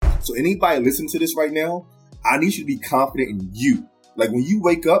So anybody listening to this right now, I need you to be confident in you. Like when you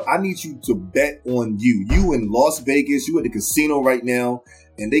wake up, I need you to bet on you. You in Las Vegas, you at the casino right now,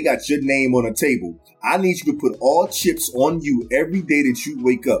 and they got your name on a table. I need you to put all chips on you every day that you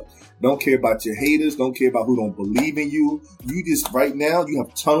wake up. Don't care about your haters. Don't care about who don't believe in you. You just right now, you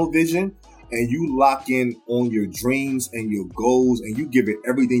have tunnel vision and you lock in on your dreams and your goals and you give it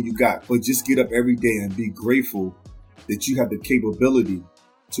everything you got. But just get up every day and be grateful that you have the capability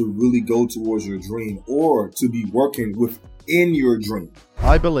to really go towards your dream or to be working within your dream.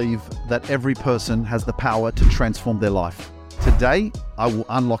 I believe that every person has the power to transform their life. Today, I will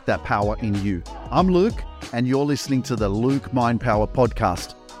unlock that power in you. I'm Luke, and you're listening to the Luke Mind Power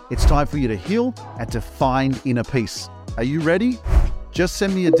podcast. It's time for you to heal and to find inner peace. Are you ready? Just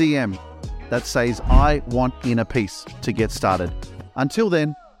send me a DM that says, I want inner peace to get started. Until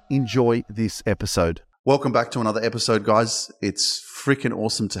then, enjoy this episode. Welcome back to another episode, guys. It's freaking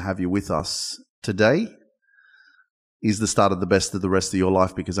awesome to have you with us. Today is the start of the best of the rest of your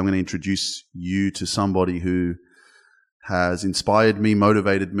life because I'm going to introduce you to somebody who has inspired me,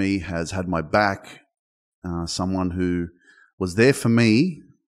 motivated me, has had my back, someone who was there for me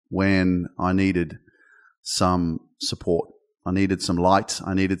when I needed some support. I needed some light.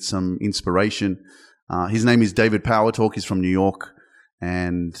 I needed some inspiration. His name is David Powertalk. He's from New York.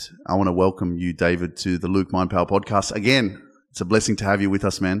 And I want to welcome you, David, to the Luke Mind Power podcast. Again, it's a blessing to have you with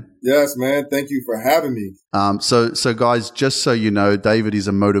us, man. Yes, man. Thank you for having me. So guys, just so you know, David is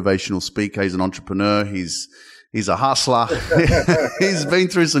a motivational speaker. He's an entrepreneur. He's a hustler. He's been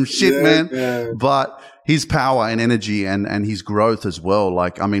through some shit, man. But his power and energy and his growth as well.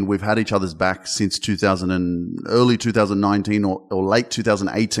 Like, I mean, we've had each other's back since early 2019 or late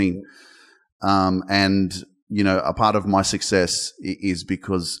 2018. And, you know, a part of my success is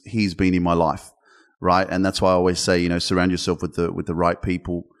because he's been in my life, right? And that's why I always say, you know, surround yourself with the right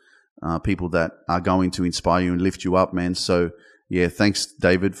people, people that are going to inspire you and lift you up, man. So, yeah, thanks,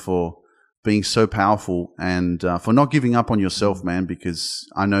 David, for being so powerful and for not giving up on yourself, man, because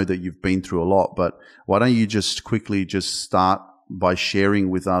I know that you've been through a lot. But why don't you just quickly start by sharing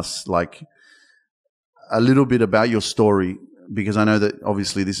with us like a little bit about your story, because I know that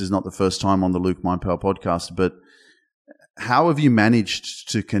obviously this is not the first time on the Luke Mind Power podcast, but how have you managed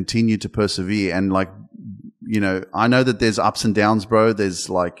to continue to persevere? And like, you know, I know that there's ups and downs, bro. There's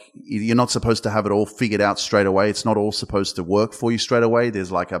like, you're not supposed to have it all figured out straight away. It's not all supposed to work for you straight away.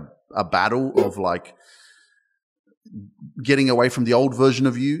 There's like a battle of like getting away from the old version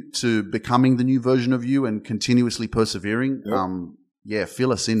of you to becoming the new version of you and continuously persevering. Yep.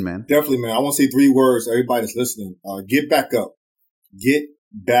 Fill us in, man. Definitely, man. I want to say 3 words. Everybody that's listening, get back up. Get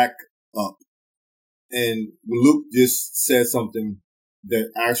back up. And Luke just said something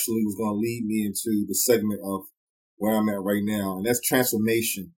that actually was going to lead me into the segment of where I'm at right now. And that's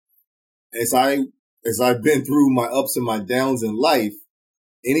transformation. As I've been through my ups and my downs in life,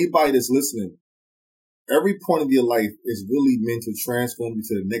 anybody that's listening, every point of your life is really meant to transform you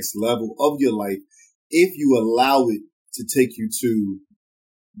to the next level of your life if you allow it to take you to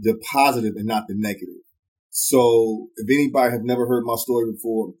the positive and not the negative. So if anybody have never heard my story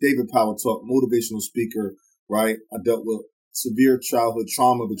before, David Powertalk, motivational speaker, right? I dealt with severe childhood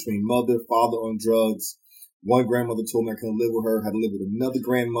trauma between mother, father on drugs. One grandmother told me I couldn't live with her, had to live with another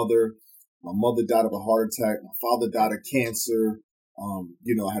grandmother. My mother died of a heart attack. My father died of cancer.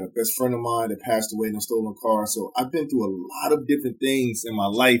 I had a best friend of mine that passed away in a stolen car. So I've been through a lot of different things in my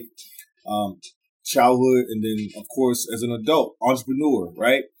life, childhood, and then, of course, as an adult, entrepreneur,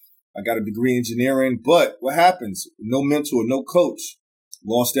 right? I got a degree in engineering, but what happens? No mentor, no coach,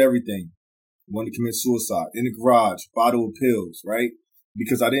 lost everything. Wanted to commit suicide in the garage, bottle of pills, right?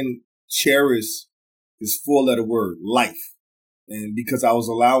 Because I didn't cherish this 4-letter word, life. And because I was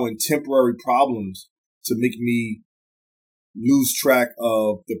allowing temporary problems to make me lose track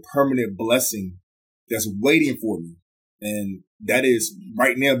of the permanent blessing that's waiting for me. And that is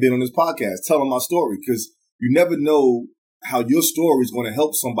right now being on this podcast, telling my story, because you never know how your story is going to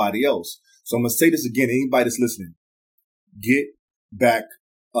help somebody else. So I'm going to say this again, anybody that's listening, get back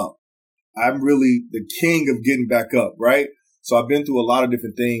up. I'm really the king of getting back up, right? So I've been through a lot of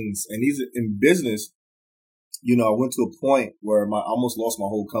different things, and these in business, you know, I went to a point where I almost lost my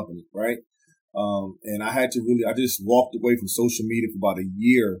whole company, right? And I just walked away from social media for about a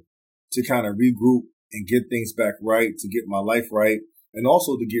year to kind of regroup and get things back right, to get my life right, and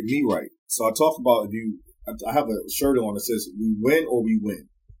also to get me right. So I talk about I have a shirt on that says, we win or we win.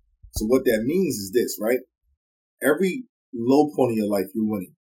 So what that means is this, right? Every low point in your life, you're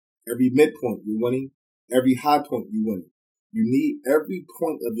winning. Every midpoint, you're winning. Every high point, you're winning. You need every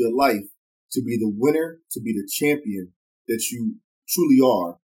point of your life to be the winner, to be the champion that you truly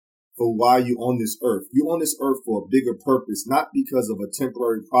are. for why you're on this earth. You're on this earth for a bigger purpose, not because of a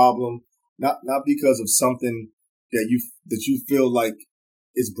temporary problem, not because of something that you feel like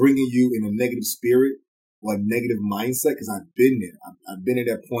is bringing you in a negative spirit or a negative mindset. Because I've been there. I've been at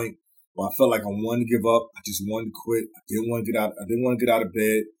that point where I felt like I wanted to give up. I just wanted to quit. I didn't want to get out of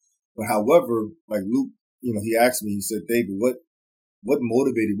bed. But however, like Luke, he asked me. He said, "David, what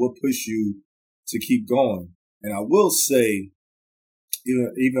motivated? What pushed you to keep going?" And I will say,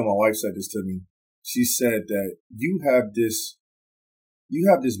 even my wife said this to me. She said that you have this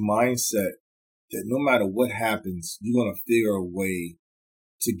mindset that no matter what happens, you're going to figure a way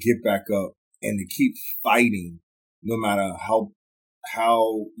to get back up and to keep fighting, no matter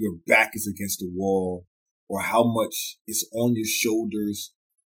how your back is against the wall or how much is on your shoulders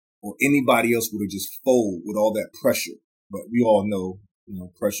or anybody else would have just fold with all that pressure. But we all know,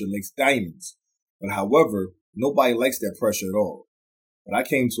 pressure makes diamonds. But however, nobody likes that pressure at all. But I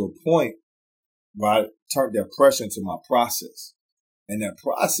came to a point where I turned that pressure into my process. And that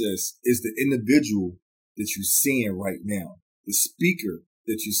process is the individual that you're seeing right now, the speaker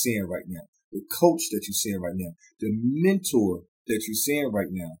that you're seeing right now, the coach that you're seeing right now, the mentor that you're seeing right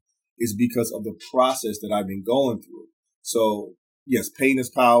now is because of the process that I've been going through. So yes, pain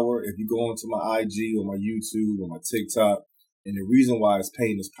is power. If you go onto my IG or my YouTube or my TikTok, and the reason why it's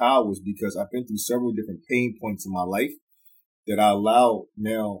pain is power is because I've been through several different pain points in my life that I allow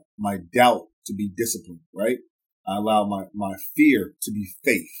now my doubt to be discipline, right? I allow my fear to be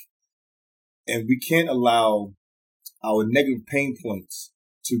faith. And we can't allow our negative pain points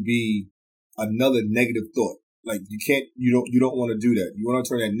to be another negative thought. Like you don't want to do that. You want to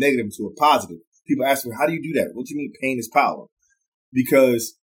turn that negative into a positive. People ask me, how do you do that? What do you mean pain is power?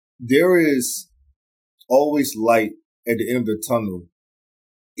 Because there is always light at the end of the tunnel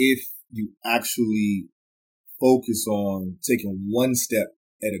if you actually focus on taking one step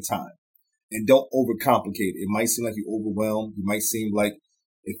at a time and don't overcomplicate it. It might seem like you're overwhelmed. You might seem like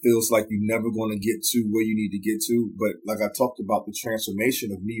it feels like you're never going to get to where you need to get to. But like I talked about the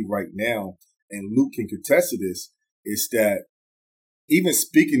transformation of me right now, and Luke can contest to this, is that even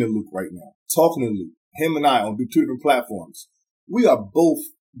speaking to Luke right now, talking to Luke, him and I on two different platforms, we are both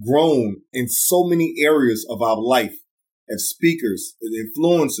grown in so many areas of our life as speakers, as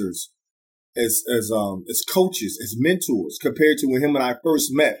influencers, as coaches, as mentors, compared to when him and I first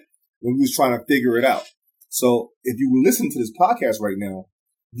met when we was trying to figure it out. So if you listen to this podcast right now,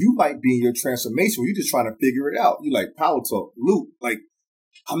 you might be in your transformation where you're just trying to figure it out. You like Power Talk, Luke, like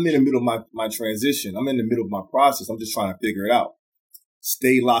I'm in the middle of my transition. I'm in the middle of my process. I'm just trying to figure it out.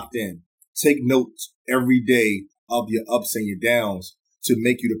 Stay locked in. Take notes every day of your ups and your downs to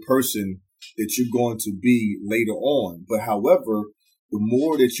make you the person that you're going to be later on. But however, the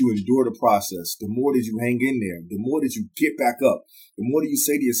more that you endure the process, the more that you hang in there, the more that you get back up, the more that you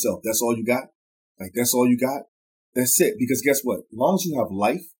say to yourself, that's all you got? Like, that's all you got? That's it. Because guess what? As long as you have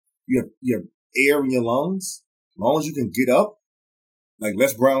life, you have air in your lungs, as long as you can get up, like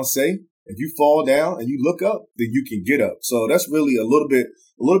Les Brown say, if you fall down and you look up, then you can get up. So that's really a little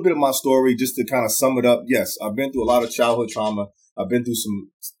bit of my story, just to kind of sum it up. Yes, I've been through a lot of childhood trauma. I've been through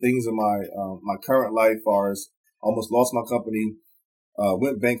some things in my current life, as far as almost lost my company,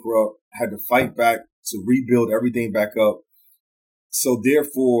 went bankrupt, had to fight back to rebuild everything back up. So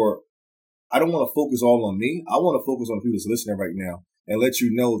therefore, I don't want to focus all on me. I want to focus on the people that's listening right now and let you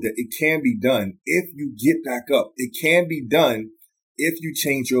know that it can be done if you get back up. It can be done if you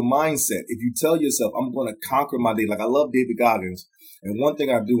change your mindset. If you tell yourself, I'm going to conquer my day. Like, I love David Goggins. And one thing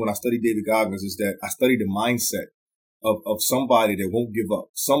I do when I study David Goggins is that I study the mindset of somebody that won't give up.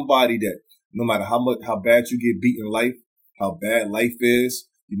 Somebody that no matter how bad you get beat in life, how bad life is,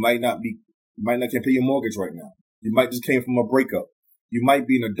 you might not can't pay your mortgage right now. You might just came from a breakup. You might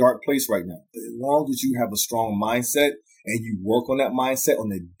be in a dark place right now. But as long as you have a strong mindset and you work on that mindset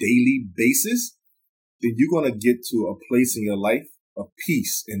on a daily basis, then you're going to get to a place in your life of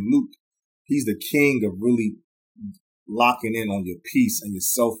peace. And Luke, he's the king of really locking in on your peace and your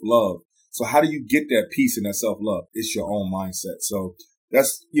self-love. So how do you get that peace and that self-love? It's your own mindset. So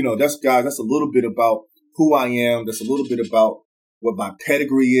that's guys, that's a little bit about who I am. That's a little bit about what my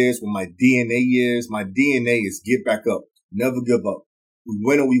pedigree is, what my DNA is. My DNA is get back up, never give up. We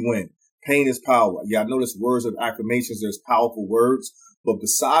win or we win. Pain is power. Yeah, I know there's words of affirmations. There's powerful words. But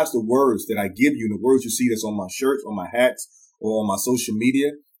besides the words that I give you, the words you see that's on my shirts, on my hats, or on my social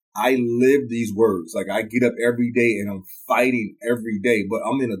media, I live these words. Like, I get up every day and I'm fighting every day, but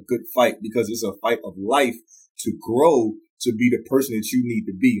I'm in a good fight because it's a fight of life to grow to be the person that you need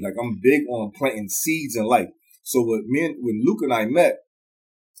to be. Like, I'm big on planting seeds in life. So when Luke and I met,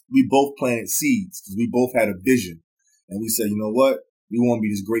 we both planted seeds because we both had a vision. And we said, you know what? We want to be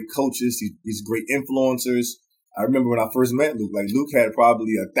these great coaches, these great influencers. I remember when I first met Luke, like Luke had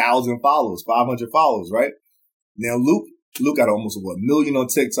probably 1,000 followers, 500 followers, right? Now Luke got almost 1 million on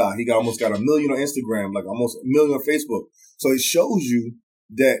TikTok. He almost got 1 million on Instagram, like almost 1 million on Facebook. So it shows you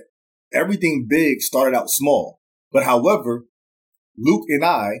that everything big started out small. But however, Luke and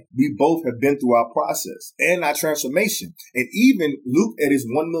I, we both have been through our process and our transformation. And even Luke at his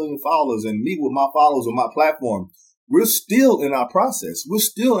 1 million followers and me with my followers on my platform, we're still in our process. We're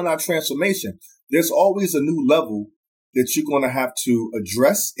still in our transformation. There's always a new level that you're going to have to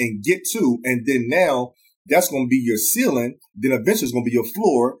address and get to. And then now that's going to be your ceiling. Then eventually it's going to be your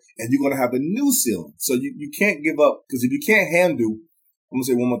floor and you're going to have a new ceiling. So you can't give up, because if you can't handle, I'm going to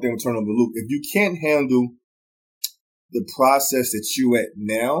say one more thing, we'll turn over to Luke. If you can't handle the process that you at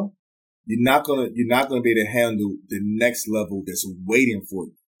now, you're not gonna be able to handle the next level that's waiting for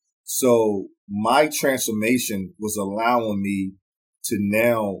you. So my transformation was allowing me to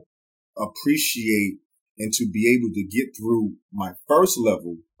now appreciate and to be able to get through my first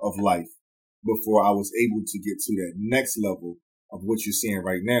level of life before I was able to get to that next level of what you're seeing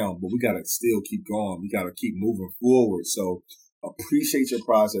right now. But we gotta still keep going. We gotta keep moving forward. So appreciate your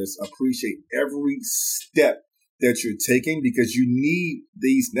process. Appreciate every step that you're taking, because you need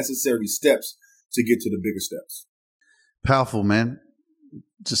these necessary steps to get to the bigger steps. Powerful, man.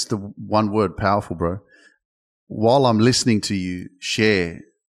 Just the one word, powerful, bro. While I'm listening to you share,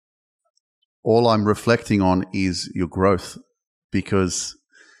 all I'm reflecting on is your growth, because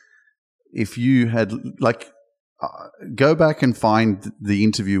if you had go back and find the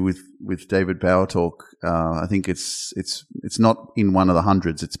interview with David Power Talk. I think it's not in one of the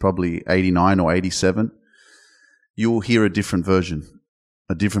hundreds. It's probably 89 or 87. You'll hear a different version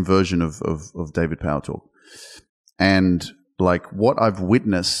of David Power Talk. And like what I've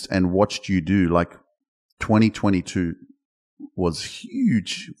witnessed and watched you do, like 2022 was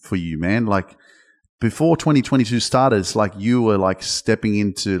huge for you, man. Like before 2022 started, it's like you were like stepping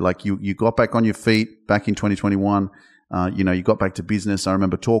into, like you got back on your feet back in 2021. You got back to business. I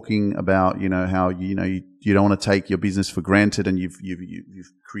remember talking about, how, you don't want to take your business for granted, and you've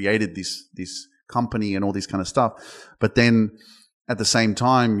created this company and all this kind of stuff. But then at the same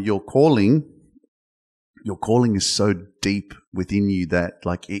time, your calling is so deep within you that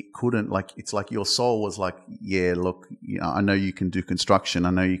like it couldn't, like, it's like your soul was like, yeah, look, I know you can do construction.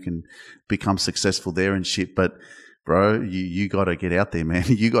 I know you can become successful there and shit, but bro, you got to get out there, man.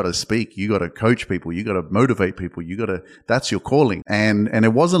 You got to speak. You got to coach people. You got to motivate people. That's your calling. And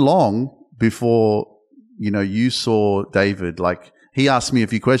it wasn't long before, you saw David, like, he asked me a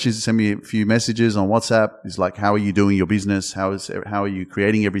few questions. He sent me a few messages on WhatsApp. He's like, how are you doing your business? How are you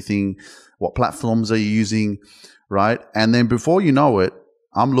creating everything? What platforms are you using? Right. And then before you know it,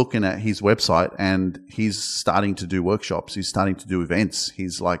 I'm looking at his website and he's starting to do workshops. He's starting to do events.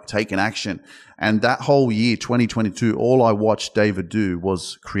 He's like taking action. And that whole year, 2022, all I watched David do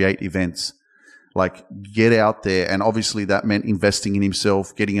was create events. Like get out there. And obviously that meant investing in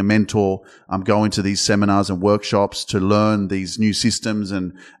himself, getting a mentor, going to these seminars and workshops to learn these new systems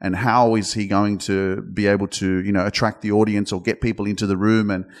and how is he going to be able to, attract the audience or get people into the room.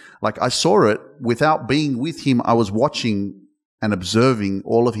 And like I saw it without being with him. I was watching and observing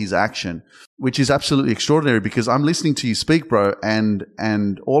all of his action, which is absolutely extraordinary, because I'm listening to you speak, bro. And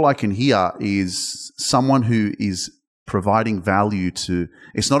all I can hear is someone who is providing value to,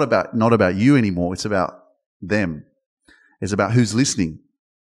 it's not about you anymore. It's about them. It's about who's listening.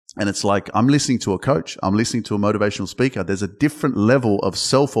 And it's like, I'm listening to a coach. I'm listening to a motivational speaker. There's a different level of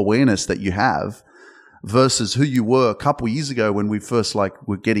self-awareness that you have versus who you were a couple years ago when we first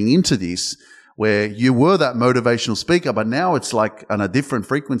were getting into this, where you were that motivational speaker, but now it's like on a different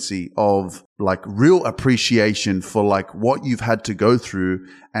frequency of like real appreciation for like what you've had to go through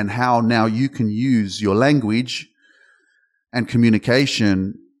and how now you can use your language and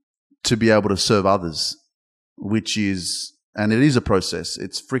communication to be able to serve others, and it is a process.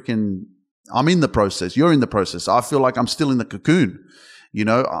 I'm in the process. You're in the process. I feel like I'm still in the cocoon.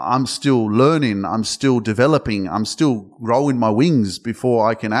 I'm still learning. I'm still developing. I'm still growing my wings before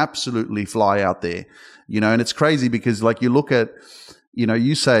I can absolutely fly out there, and it's crazy because like you look at,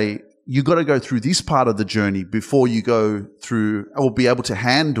 you say you got to go through this part of the journey before you go through or be able to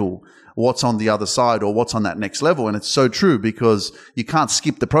handle what's on the other side or what's on that next level. And it's so true because you can't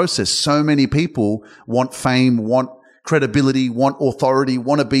skip the process. So many people want fame, want credibility, want authority,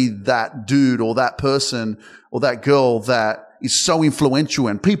 want to be that dude or that person or that girl that is so influential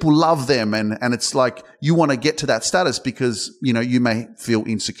and people love them. And it's like you want to get to that status because, you may feel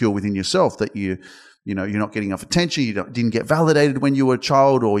insecure within yourself that you're not getting enough attention. Didn't get validated when you were a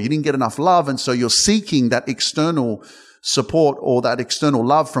child or you didn't get enough love. And so you're seeking that external support or that external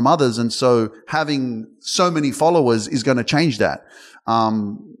love from others. And so having so many followers is going to change that.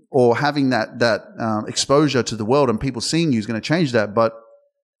 Or having that exposure to the world and people seeing you is going to change that. But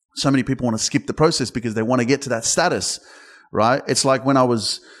so many people want to skip the process because they want to get to that status, right? It's like when I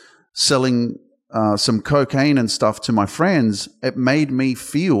was selling some cocaine and stuff to my friends, it made me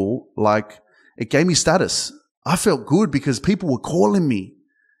feel like it gave me status. I felt good because people were calling me.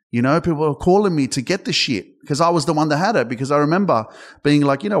 People were calling me to get the shit because I was the one that had it. Because I remember being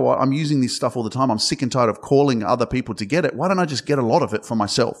like, you know what, I'm using this stuff all the time. I'm sick and tired of calling other people to get it. Why don't I just get a lot of it for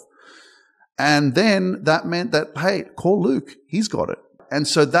myself? And then that meant that, hey, call Luke. He's got it. And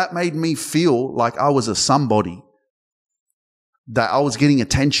so that made me feel like I was a somebody, that I was getting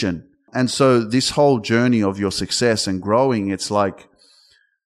attention. And so this whole journey of your success and growing, it's like,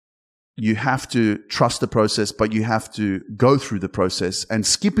 you have to trust the process, but you have to go through the process. And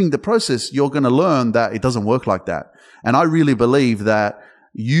skipping the process, you're going to learn that it doesn't work like that. And I really believe that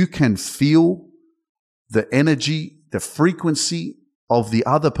you can feel the energy, the frequency of the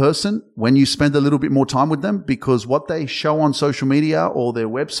other person when you spend a little bit more time with them, because what they show on social media or their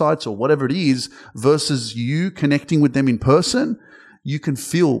websites or whatever it is versus you connecting with them in person, you can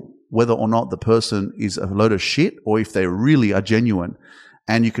feel whether or not the person is a load of shit or if they really are genuine.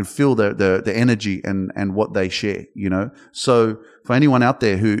 And you can feel the energy and what they share, So for anyone out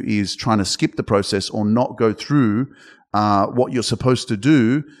there who is trying to skip the process or not go through what you're supposed to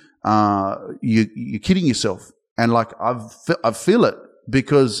do, you're kidding yourself. And like I feel it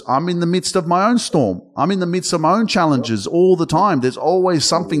because I'm in the midst of my own storm. I'm in the midst of my own challenges all the time. There's always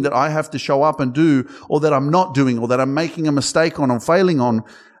something that I have to show up and do, or that I'm not doing, or that I'm making a mistake on or failing on.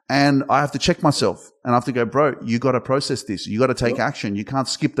 And I have to check myself and I have to go, bro, you got to process this. You got to take action. You can't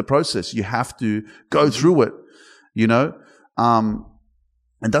skip the process. You have to go through it,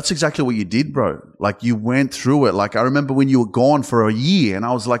 and that's exactly what you did, bro. Like you went through it. Like I remember when you were gone for a year and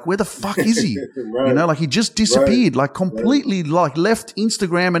I was like, where the fuck is he? Right. Like he just disappeared, like completely, like left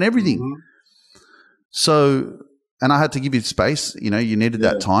Instagram and everything. Mm-hmm. So, and I had to give you space, you needed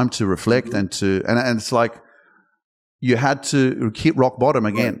that time to reflect and it's like, you had to hit rock bottom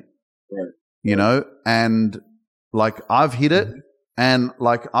again, right. And like I've hit it and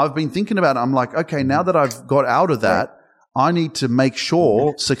like I've been thinking about it. I'm like, okay, now that I've got out of that, I need to make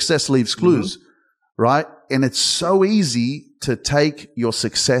sure success leaves clues, right? And it's so easy to take your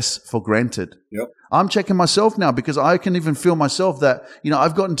success for granted. Yep. I'm checking myself now because I can even feel myself that,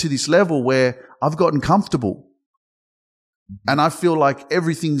 I've gotten to this level where I've gotten comfortable. And I feel like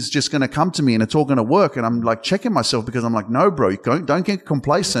everything's just going to come to me and it's all going to work. And I'm like checking myself because I'm like, no, bro, don't get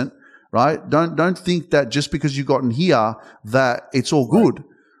complacent, right? Don't think that just because you've gotten here that it's all good. Right.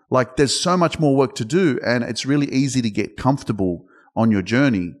 Like there's so much more work to do and it's really easy to get comfortable on your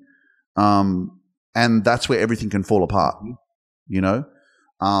journey. And that's where everything can fall apart,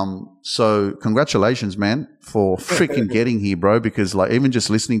 So congratulations, man, for freaking getting here, bro, because like even just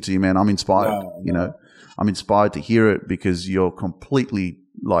listening to you, man, I'm inspired, I'm inspired to hear it because you're completely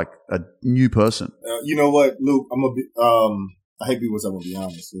like a new person. You know what, Luke? I'm a bit. I hate people say I'm gonna be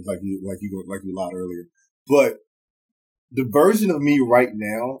honest. It's like you lied earlier. But the version of me right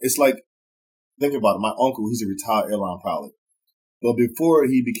now, it's like, think about it. My uncle, he's a retired airline pilot, but before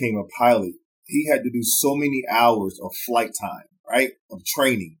he became a pilot, he had to do so many hours of flight time, right, of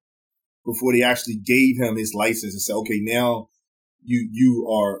training, before they actually gave him his license and said, okay, now you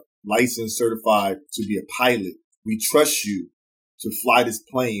are licensed, certified to be a pilot. We trust you to fly this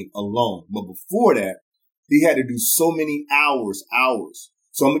plane alone. But before that, he had to do so many hours.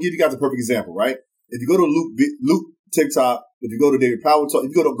 So I'm gonna give you guys a perfect example, right? If you go to Luke TikTok, if you go to David Power Talk,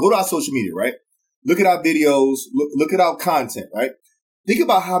 if you go to our social media, right? Look at our videos, look at our content, right? Think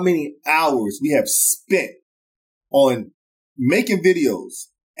about how many hours we have spent on making videos,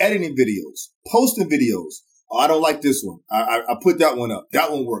 editing videos, posting videos. Oh, I don't like this one. I put that one up.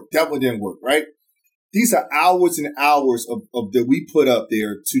 That one worked. That one didn't work, right? These are hours and hours of that we put up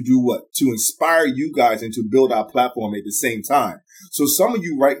there to do what? To inspire you guys and to build our platform at the same time. So some of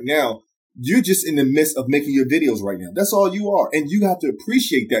you right now, you're just in the midst of making your videos right now. That's all you are. And you have to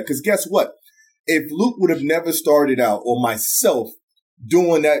appreciate that because guess what? If Luke would have never started out, or myself,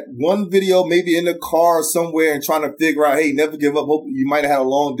 doing that one video, maybe in the car somewhere and trying to figure out, hey, never give up. Hope you might have had a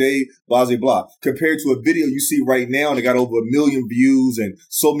long day, blah, blah, blah. Compared to a video you see right now that got over 1 million views and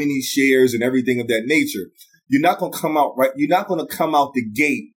so many shares and everything of that nature. You're not going to come out right. You're not going to come out the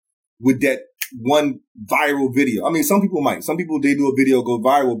gate with that one viral video. I mean, some people might. Some people, they do a video, go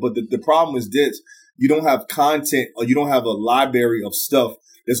viral. But the problem is this. You don't have content, or you don't have a library of stuff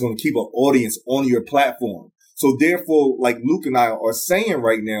that's going to keep an audience on your platform. So therefore, like Luke and I are saying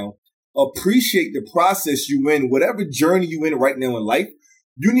right now, appreciate the process you in, whatever journey you in right now in life.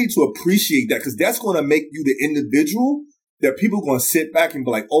 You need to appreciate that because that's going to make you the individual that people are going to sit back and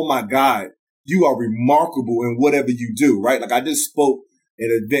be like, oh my God, you are remarkable in whatever you do, right? Like I just spoke at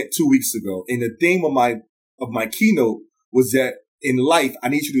an event 2 weeks ago, and the theme of my keynote was that in life, I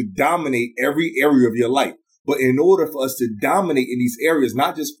need you to dominate every area of your life. But in order for us to dominate in these areas,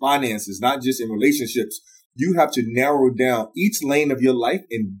 not just finances, not just in relationships, you have to narrow down each lane of your life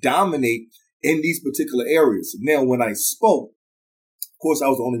and dominate in these particular areas. Now, when I spoke, of course, I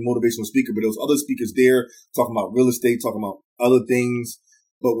was the only motivational speaker, but there was other speakers there talking about real estate, talking about other things.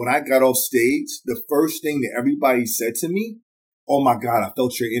 But when I got off stage, the first thing that everybody said to me, oh my God, I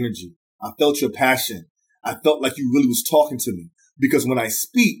felt your energy. I felt your passion. I felt like you really was talking to me. Because when I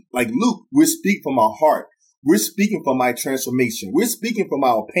speak, like Luke, we're speaking from our heart. We're speaking from my transformation. We're speaking from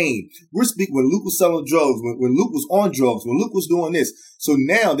our pain. We're speaking when Luke was selling drugs, when Luke was on drugs, when Luke was doing this. So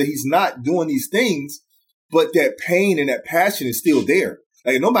now that he's not doing these things, but that pain and that passion is still there.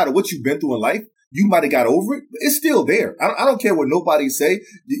 Like no matter what you've been through in life, you might have got over it, but it's still there. I don't care what nobody say.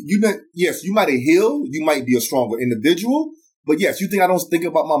 Yes, you might have healed. You might be a stronger individual. But yes, you think I don't think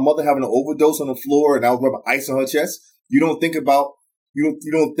about my mother having an overdose on the floor and I was rubbing ice on her chest? You don't think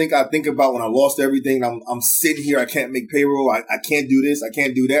I think about when I lost everything. I'm sitting here. I can't make payroll. I can't do this. I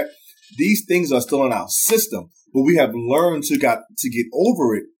can't do that. These things are still in our system, but we have learned to get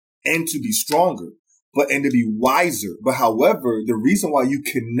over it and to be stronger, and to be wiser. But however, the reason why you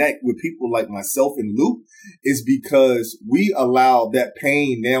connect with people like myself and Luke is because we allow that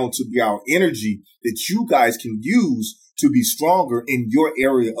pain now to be our energy that you guys can use to be stronger in your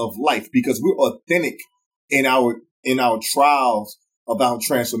area of life because we're authentic in our trials about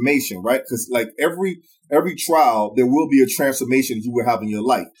transformation, right? Because like every trial, there will be a transformation you will have in your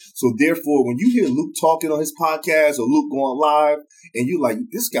life. So therefore, when you hear Luke talking on his podcast or Luke going live and you're like,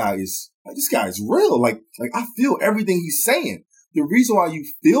 this guy is real. Like I feel everything he's saying. The reason why you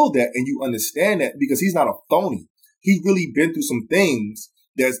feel that and you understand that because he's not a phony. He's really been through some things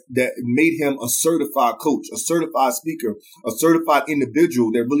that made him a certified coach, a certified speaker, a certified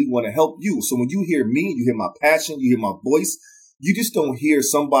individual that really want to help you. So when you hear me, you hear my passion, you hear my voice, you just don't hear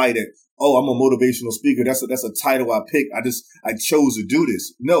somebody that, oh, I'm a motivational speaker. That's a title I picked. I chose to do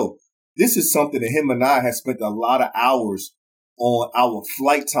this. No, this is something that him and I have spent a lot of hours on our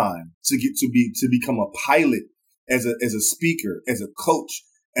flight time to become a pilot as a speaker, as a coach,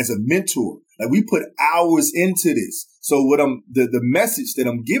 as a mentor. Like we put hours into this. So the message that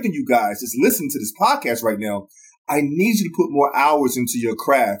I'm giving you guys is listen to this podcast right now. I need you to put more hours into your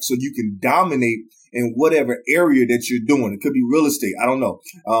craft so you can dominate in whatever area that you're doing. It could be real estate. I don't know.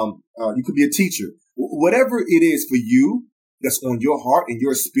 You could be a teacher. Whatever it is for you that's on your heart and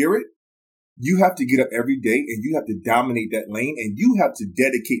your spirit, you have to get up every day and you have to dominate that lane and you have to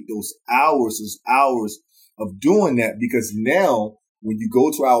dedicate those hours of doing that because now when you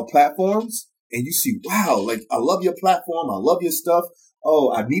go to our platforms and you see, wow, like I love your platform. I love your stuff.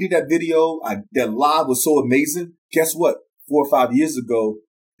 Oh, I needed that video. That live was so amazing. Guess what? 4 or 5 years ago,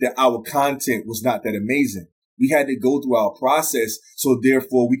 that our content was not that amazing. We had to go through our process. So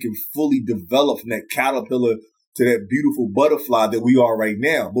therefore we can fully develop from that caterpillar to that beautiful butterfly that we are right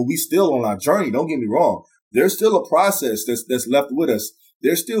now. But we still on our journey. Don't get me wrong. There's still a process that's left with us.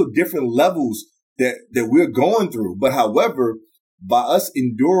 There's still different levels that we're going through. But however, by us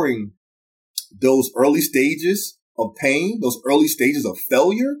enduring those early stages of pain, those early stages of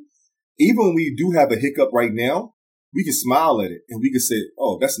failure, even when we do have a hiccup right now, we can smile at it and we can say,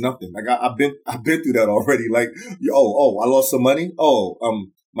 oh, that's nothing. Like I've been through that already. Like, I lost some money.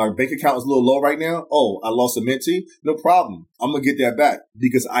 My bank account is a little low right now. Oh, I lost a mentee. No problem. I'm going to get that back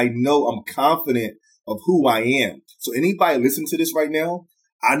because I know I'm confident of who I am. So anybody listening to this right now,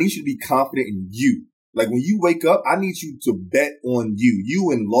 I need you to be confident in you. Like when you wake up, I need you to bet on you.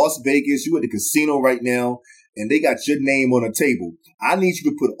 You in Las Vegas, you at the casino right now, and they got your name on a table. I need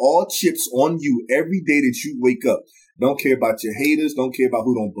you to put all chips on you every day that you wake up. Don't care about your haters. Don't care about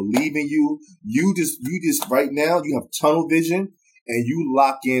who don't believe in you. You just right now, you have tunnel vision and you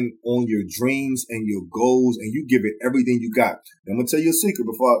lock in on your dreams and your goals and you give it everything you got. And I'm going to tell you a secret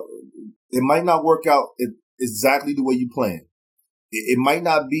it might not work out exactly the way you plan. It might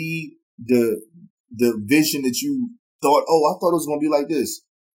not be the vision that you thought, I thought it was going to be like this.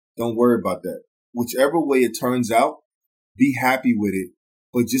 Don't worry about that. Whichever way it turns out, be happy with it,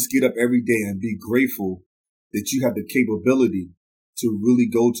 but just get up every day and be grateful that you have the capability to really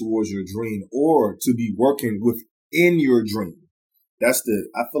go towards your dream or to be working within your dream. I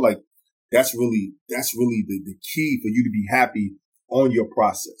feel like that's really the key for you to be happy on your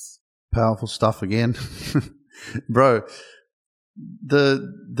process. Powerful stuff again. Bro,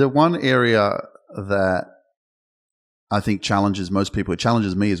 the one area that I think challenges most people, it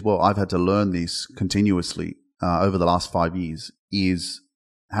challenges me as well. I've had to learn this continuously over the last 5 years, is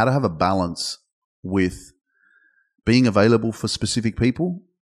how to have a balance with being available for specific people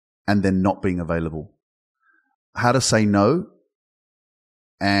and then not being available. How to say no,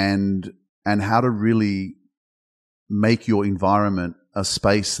 and how to really make your environment a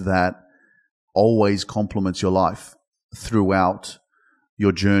space that always complements your life throughout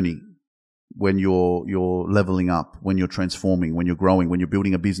your journey. When you're leveling up, when you're transforming, when you're growing, when you're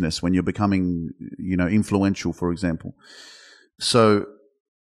building a business, when you're becoming, influential, for example. So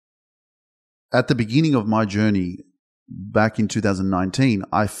at the beginning of my journey back in 2019,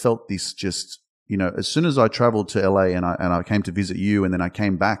 I felt this just, as soon as I traveled to LA and I came to visit you, and then I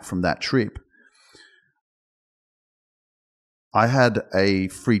came back from that trip, I had a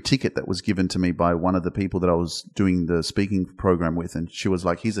free ticket that was given to me by one of the people that I was doing the speaking program with. And she was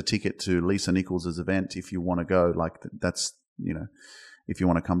like, here's a ticket to Lisa Nichols' event if you want to go. Like, that's, if you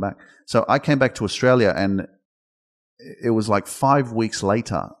want to come back. So I came back to Australia, and it was like 5 weeks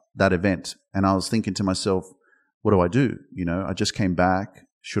later, that event. And I was thinking to myself, what do I do? I just came back.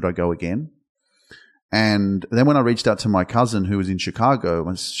 Should I go again? And then when I reached out to my cousin who was in Chicago,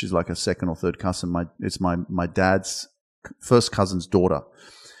 and she's like a second or third cousin, it's my dad's first cousin's daughter.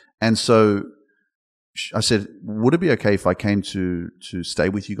 And so I said, would it be okay if I came to stay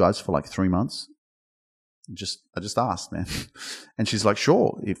with you guys for like 3 months? I just asked, man. And she's like,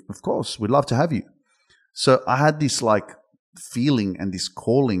 sure, of course, we'd love to have you. So I had this like feeling and this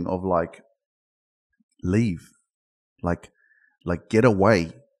calling of like, leave, like get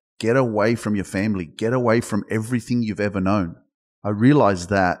away from your family, get away from everything you've ever known. I realized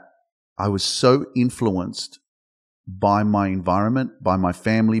that I was so influenced by my environment, by my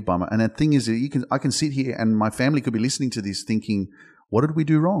family, and the thing is, I can sit here and my family could be listening to this thinking, what did we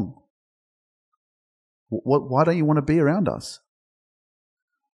do wrong? Why don't you want to be around us?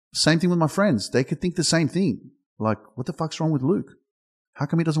 Same thing with my friends. They could think the same thing. Like, what the fuck's wrong with Luke? How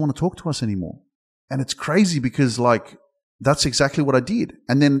come he doesn't want to talk to us anymore? And it's crazy because like, that's exactly what I did.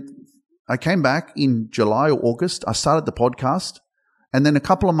 And then I came back in July or August. I started the podcast. And then a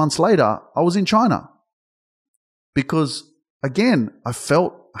couple of months later, I was in China. Because again, I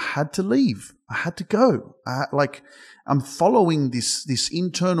felt I had to leave. I had to go. I'm following this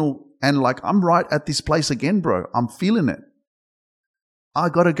internal, and like, I'm right at this place again, bro. I'm feeling it. I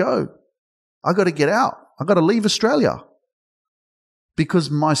got to go. I got to get out. I got to leave Australia because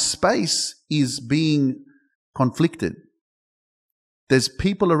my space is being conflicted. There's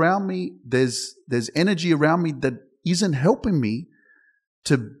people around me. There's energy around me that isn't helping me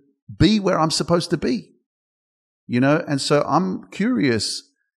to be where I'm supposed to be. And so I'm curious,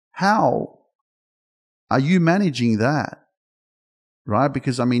 how are you managing that? Right?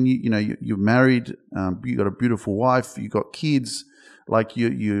 Because I mean, you're married, you got a beautiful wife, you got kids, like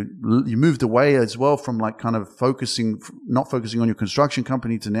you moved away as well from like kind of not focusing on your construction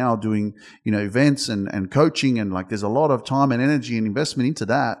company to now doing, events and coaching, and like there's a lot of time and energy and investment into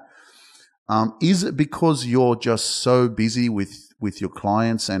that. Is it because you're just so busy with your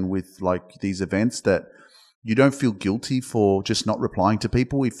clients and with like these events that you don't feel guilty for just not replying to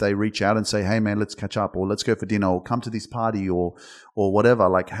people if they reach out and say, hey man, let's catch up, or let's go for dinner, or come to this party, or whatever?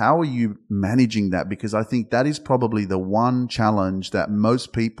 Like, how are you managing that? Because I think that is probably the one challenge that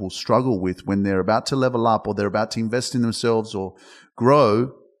most people struggle with when they're about to level up or they're about to invest in themselves or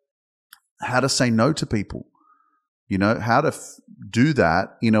grow, how to say no to people, how to do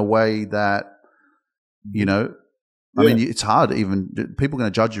that in a way that, I mean, it's hard. Even people are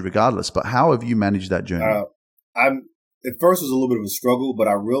going to judge you regardless. But how have you managed that journey? At first, it was a little bit of a struggle, but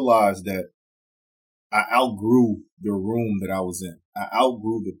I realized that I outgrew the room that I was in. I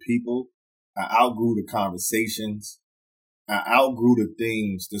outgrew the people. I outgrew the conversations. I outgrew the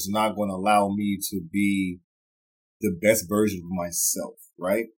things that's not going to allow me to be the best version of myself,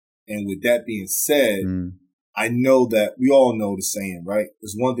 right? And with that being said, I know that we all know the saying, right?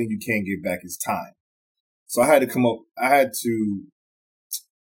 There's one thing you can't get back is time. So I had to come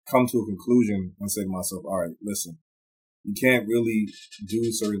to a conclusion and say to myself, all right, listen, you can't really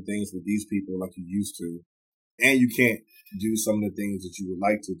do certain things with these people like you used to. And you can't do some of the things that you would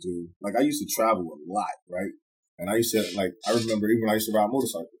like to do. Like, I used to travel a lot, right? And I used to, I remember even when I used to ride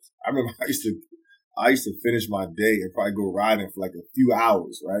motorcycles, I remember I used to finish my day and probably go riding for like a few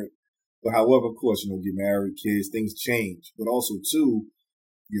hours, right? But however, of course, get married, kids, things change. But also, too,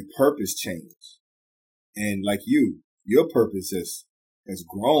 your purpose changed. And like your purpose has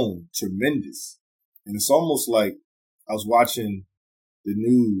grown tremendous. And it's almost like I was watching the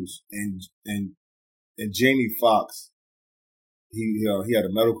news and Jamie Foxx he had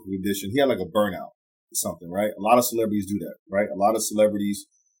a medical condition. He had like a burnout or something, right? A lot of celebrities do that, right? A lot of celebrities,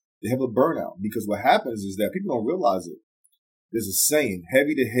 they have a burnout because what happens is that people don't realize it. There's a saying,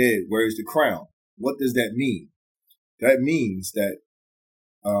 heavy the head wears the crown. What does that mean? That means that,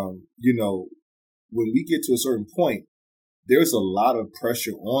 when we get to a certain point, there's a lot of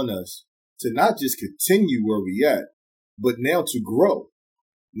pressure on us to not just continue where we at, but now to grow.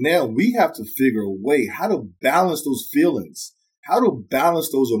 Now we have to figure a way how to balance those feelings, how to balance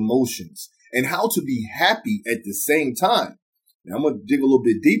those emotions, and how to be happy at the same time. Now I'm going to dig a little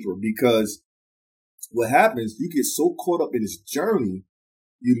bit deeper because what happens, you get so caught up in this journey,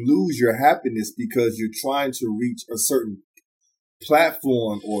 you lose your happiness because you're trying to reach a certain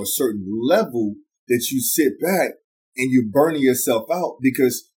platform or a certain level that you sit back and you're burning yourself out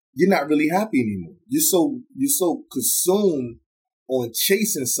because you're not really happy anymore. You're so consumed on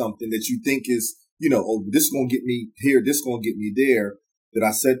chasing something that you think is, oh, this is gonna get me here, this is gonna get me there. That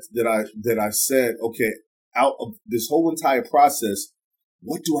I said, okay, out of this whole entire process,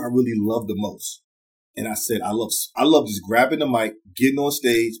 what do I really love the most? And I said, I love just grabbing the mic, getting on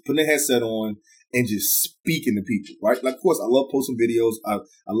stage, putting a headset on, and just speaking to people, right? Like, of course, I love posting videos. I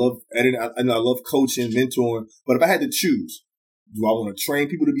love editing. I love coaching, mentoring. But if I had to choose, do I want to train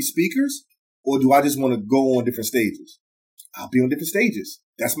people to be speakers or do I just want to go on different stages? I'll be on different stages.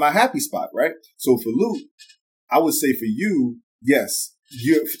 That's my happy spot, right? So for Luke, I would say for you, yes,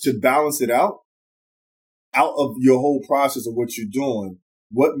 to balance it out of your whole process of what you're doing,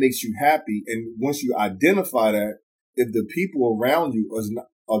 what makes you happy. And once you identify that, if the people around you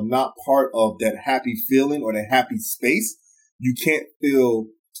are not part of that happy feeling or that happy space, you can't feel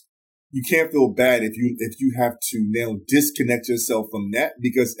bad if you have to now disconnect yourself from that,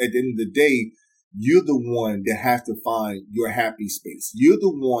 because at the end of the day, you're the one that has to find your happy space. You're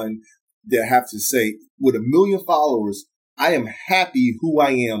the one that have to say, with 1 million followers, I am happy who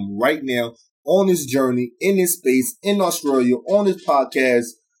I am right now on this journey, in this space, in Australia, on this podcast.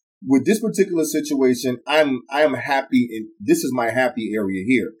 With this particular situation, I am happy, and this is my happy area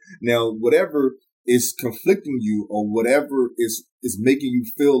here. Now, whatever is conflicting you or whatever is making you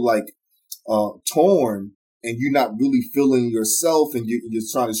feel like torn and you're not really feeling yourself and you're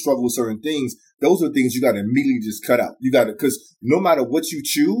trying to struggle with certain things, those are things you got to immediately just cut out. You got to, because no matter what you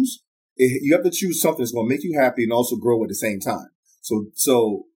choose, you have to choose something that's going to make you happy and also grow at the same time.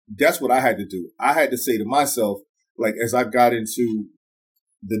 So that's what I had to do. I had to say to myself, like, as I got into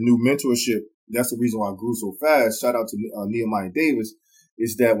the new mentorship, that's the reason why I grew so fast. Shout out to Nehemiah Davis,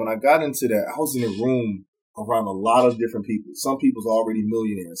 is that when I got into that, I was in a room around a lot of different people. Some people's already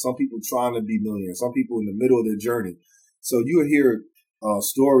millionaires, some people trying to be millionaires, some people in the middle of their journey. So you will hear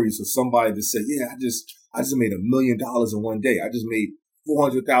stories of somebody that said, yeah, I just made $1 million in one day. I just made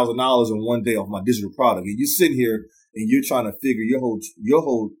 $400,000 in one day off my digital product. And you're sitting here and you're trying to figure your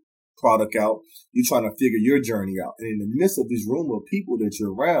whole product out. You're trying to figure your journey out. And in the midst of this room of people that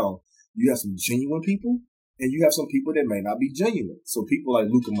you're around, you have some genuine people and you have some people that may not be genuine. So people like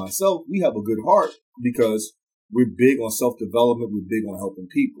Luke and myself, we have a good heart because we're big on self-development. We're big on helping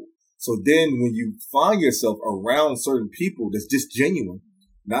people. So then when you find yourself around certain people that's just genuine,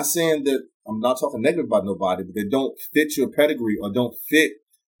 not saying that I'm not talking negative about nobody, but they don't fit your pedigree or don't fit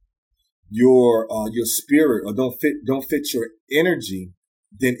your spirit or don't fit your energy,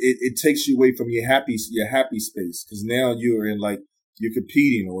 then it takes you away from your happy space. Cause now you're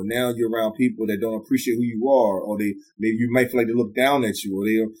competing, or now you're around people that don't appreciate who you are, or you might feel like they look down at you, or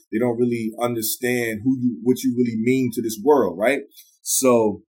they don't really understand what you really mean to this world. Right.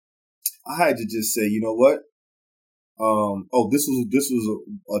 So I had to just say, you know what? This was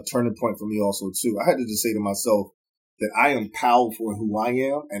a turning point for me also too. I had to just say to myself that I am powerful in who I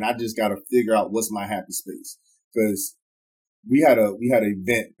am, and I just got to figure out what's my happy space. Because we had an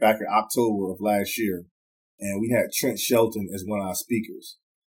event back in October of last year, and we had Trent Shelton as one of our speakers.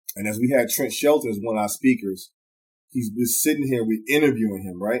 And as we had Trent Shelton as one of our speakers, he's been sitting here, we're interviewing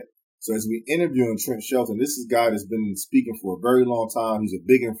him, right? So as we interviewing Trent Shelton, this is a guy that's been speaking for a very long time. He's a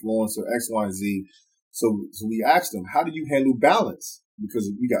big influencer, X, Y, and Z. So we asked him, how do you handle balance?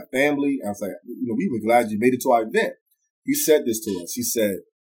 Because we got family. I was like, we were glad you made it to our event. He said this to us. He said,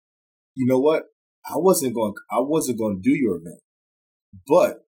 you know what? I wasn't going to do your event,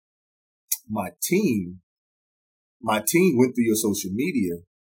 but my team went through your social media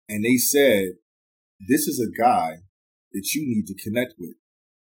and they said, this is a guy that you need to connect with.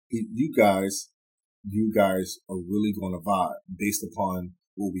 You guys are really going to vibe based upon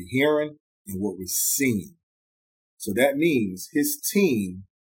what we're hearing and what we're seeing. So that means his team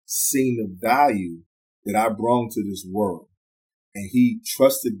seen the value that I brought to this world, and he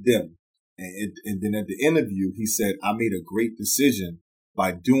trusted them. And then at the interview, he said, I made a great decision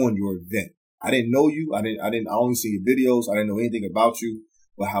by doing your event. I didn't know you. I only see your videos. I didn't know anything about you.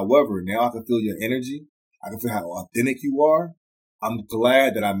 But however, now I can feel your energy. I can feel how authentic you are. I'm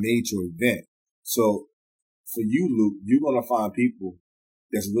glad that I made your event. So for you, Luke, you're going to find people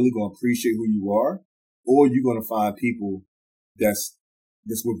that's really going to appreciate who you are, or you're going to find people that's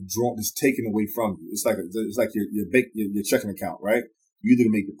withdrawn, that's taken away from you. It's like your checking account, right? You either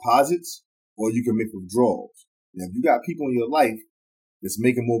can make deposits or you can make withdrawals. Now, if you got people in your life that's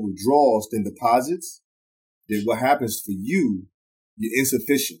making more withdrawals than deposits, then what happens for you? You're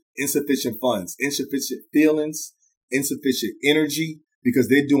insufficient funds, insufficient feelings, insufficient energy, because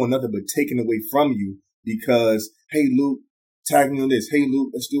they're doing nothing but taking away from you. Because, hey, Luke, tag me on this. Hey,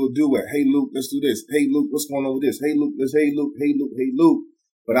 Luke, let's do a duet. Hey, Luke, let's do this. Hey, Luke, what's going on with this? Hey, Luke, hey, Luke, hey, Luke, hey, Luke.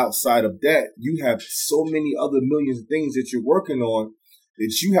 But outside of that, you have so many other millions of things that you're working on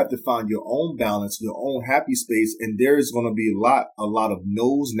that you have to find your own balance, your own happy space. And there is going to be a lot of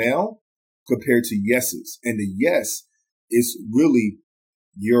no's now compared to yeses. And the yes is really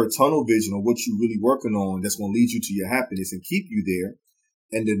your tunnel vision of what you're really working on that's going to lead you to your happiness and keep you there.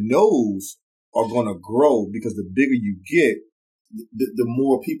 And the no's are going to grow because the bigger you get, the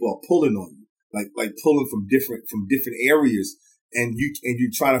more people are pulling on you, like pulling from different areas. And you're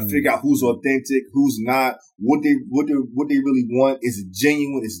trying to figure out who's authentic, who's not, what they really want. Is it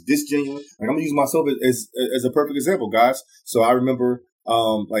genuine? Is this genuine? Like, I'm gonna use myself as a perfect example, guys. So I remember,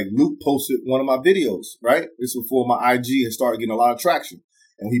 like Luke posted one of my videos, right? This was before my IG had started getting a lot of traction.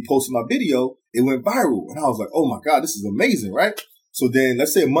 And when he posted my video, it went viral. And I was like, oh my God, this is amazing, right? So then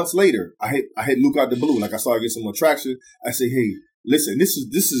let's say months later, I hit Luke out the blue. Like, I started getting some more traction. I say, hey, listen, this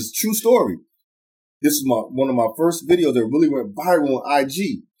is true story. This is one of my first videos that really went viral on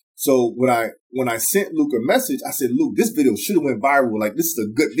IG. So when I sent Luke a message, I said, Luke, this video should have went viral. Like, this is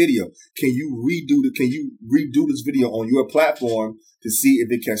a good video. Can you redo this video on your platform to see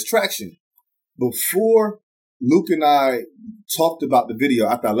if it catches traction? Before Luke and I talked about the video,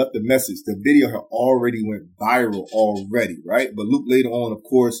 after I left the message, the video had already went viral already, right? But Luke later on, of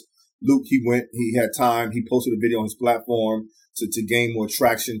course, he had time. He posted a video on his platform to gain more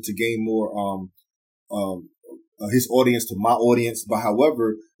traction, to gain more, his audience to my audience. But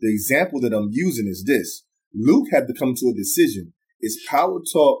however, the example that I'm using is this. Luke had to come to a decision. Is Power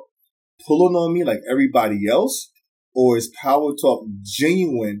Talk pulling on me like everybody else? Or is Power Talk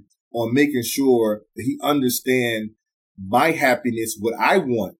genuine on making sure that he understands my happiness, what I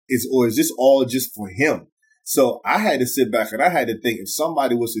want, or is this all just for him? So I had to sit back and I had to think, if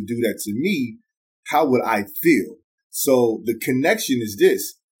somebody was to do that to me, how would I feel? So the connection is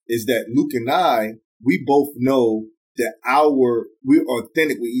this, is that Luke and I, we both know that we're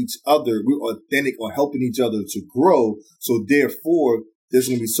authentic with each other. We're authentic on helping each other to grow. So therefore, there's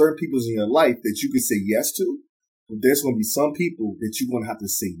going to be certain people in your life that you can say yes to. But there's going to be some people that you're going to have to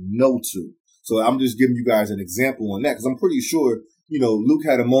say no to. So I'm just giving you guys an example on that, because I'm pretty sure, Luke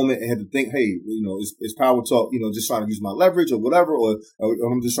had a moment and had to think, hey, is Power Talk, just trying to use my leverage or whatever, or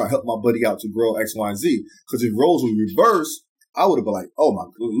I'm just trying to help my buddy out to grow X, Y, and Z. Because if roles were reversed, I would have been like, oh my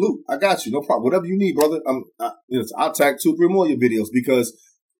God, Luke, I got you. No problem. Whatever you need, brother. I'll tag 2 or 3 more of your videos, because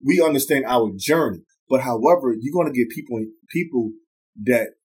we understand our journey. But however, you're going to get people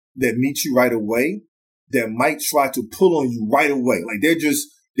that meet you right away that might try to pull on you right away. Like, they just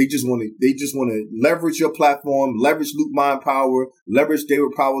want to leverage your platform, leverage Luke Mind Power, leverage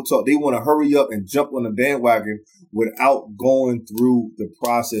David Power Talk. They want to hurry up and jump on the bandwagon without going through the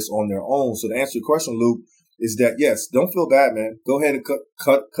process on their own. So to answer your question, Luke, is that, yes, don't feel bad, man. Go ahead and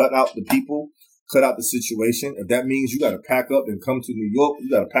cut out the people, cut out the situation. If that means you got to pack up and come to New York,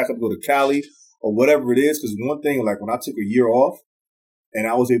 you got to pack up and go to Cali or whatever it is. Because one thing, like when I took a year off and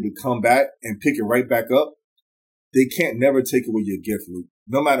I was able to come back and pick it right back up, they can't never take away your gift, Luke.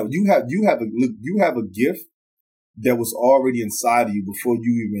 No matter, you have a gift that was already inside of you before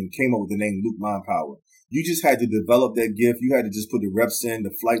you even came up with the name Luke Mind Power. You just had to develop that gift. You had to just put the reps in,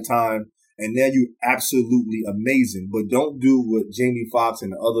 the flight time. And now you're absolutely amazing. But don't do what Jamie Foxx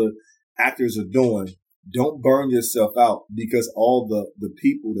and the other actors are doing. Don't burn yourself out because all the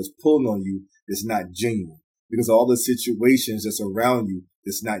people that's pulling on you is not genuine. Because all the situations that's around you,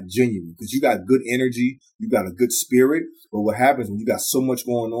 it's not genuine. Because you got good energy, you got a good spirit. But what happens when you got so much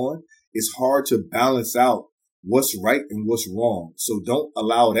going on, it's hard to balance out what's right and what's wrong. So don't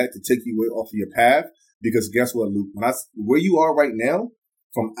allow that to take you away off of your path. Because guess what, Luke? Where you are right now,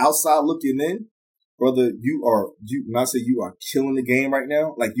 from outside looking in, brother, when I say you are killing the game right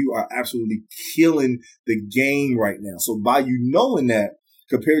now, like you are absolutely killing the game right now. So by you knowing that,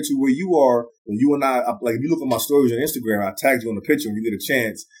 compared to where you are when you and I, like if you look at my stories on Instagram, I tagged you on the picture when you get a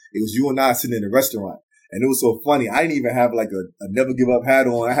chance. It was you and I sitting in a restaurant. And it was so funny. I didn't even have like a never give up hat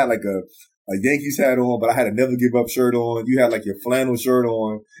on. I had like a Yankees hat on, but I had a never give up shirt on. You had like your flannel shirt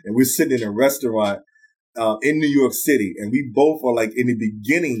on, and we're sitting in a restaurant in New York City, and we both are like in the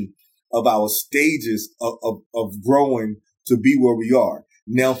beginning of our stages of growing to be where we are.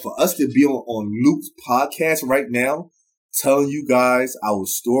 Now, for us to be on Luke's podcast right now, telling you guys our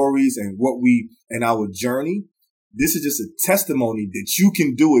stories and and our journey, this is just a testimony that you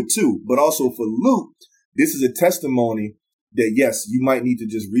can do it too. But also for Luke, this is a testimony that yes, you might need to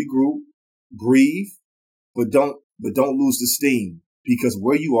just regroup, breathe, but don't lose the steam, because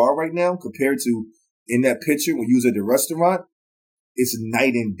where you are right now compared to in that picture when you was at the restaurant, it's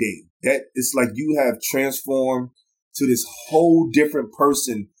night and day. That it's like you have transformed to this whole different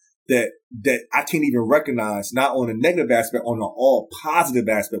person that I can't even recognize, not on a negative aspect, on an all positive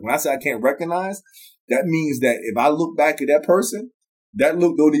aspect. When I say I can't recognize, that means that if I look back at that person, that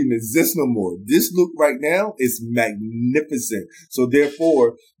look don't even exist no more. This look right now is magnificent. So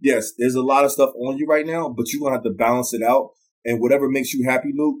therefore, yes, there's a lot of stuff on you right now, but you're going to have to balance it out. And whatever makes you happy,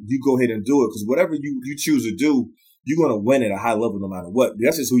 Luke, you go ahead and do it. Because whatever you choose to do, you're going to win at a high level no matter what.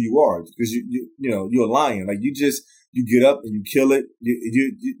 That's just who you are. Because you're a lion. Like you get up and you kill it.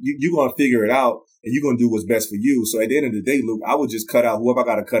 You're going to figure it out, and you're going to do what's best for you. So at the end of the day, Luke, I would just cut out whoever I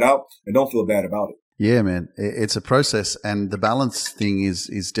got to cut out and don't feel bad about it. Yeah, man, it's a process, and the balance thing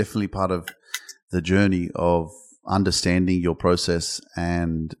is definitely part of the journey of understanding your process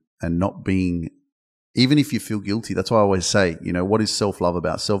and not being, even if you feel guilty. That's why I always say, what is self-love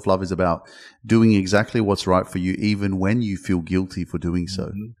about? Self-love is about doing exactly what's right for you, even when you feel guilty for doing so.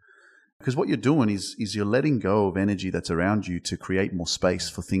 Mm-hmm. Because what you're doing is you're letting go of energy that's around you to create more space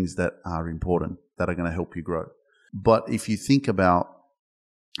for things that are important, that are going to help you grow. But if you think about,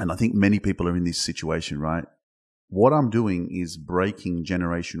 and I think many people are in this situation, right? What I'm doing is breaking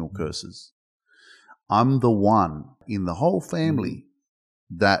generational curses. I'm the one in the whole family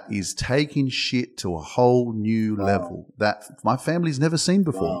that is taking shit to a whole new level that my family's never seen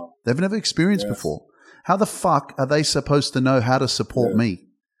before. Wow. They've never experienced before. How the fuck are they supposed to know how to support me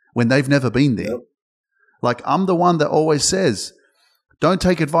when they've never been there? Yep. Like, I'm the one that always says, don't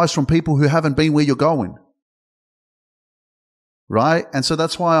take advice from people who haven't been where you're going. Right? And so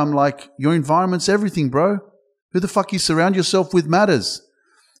that's why I'm like, your environment's everything, bro. Who the fuck you surround yourself with matters.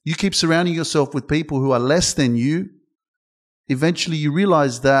 You keep surrounding yourself with people who are less than you. Eventually you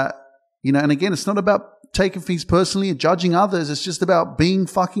realize that, and again, it's not about taking things personally and judging others. It's just about being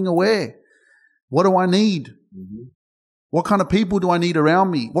fucking aware. What do I need? Mm-hmm. What kind of people do I need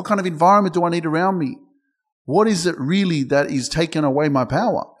around me? What kind of environment do I need around me? What is it really that is taking away my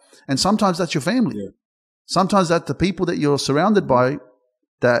power? And sometimes that's your family. Yeah. Sometimes that's the people that you're surrounded by,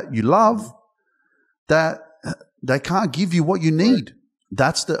 that you love, that they can't give you what you need. Right.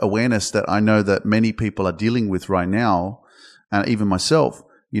 That's the awareness that I know that many people are dealing with right now, and even myself,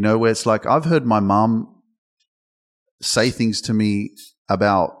 where it's like I've heard my mom say things to me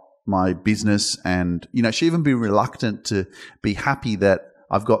about my business, and, she even be reluctant to be happy that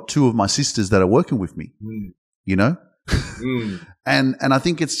I've got two of my sisters that are working with me, And I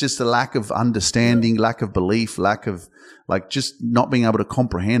think it's just a lack of understanding, lack of belief, lack of just not being able to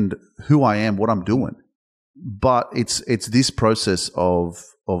comprehend who I am, what I'm doing. But it's this process of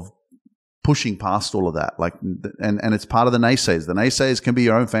pushing past all of that, and it's part of the naysayers. The naysayers can be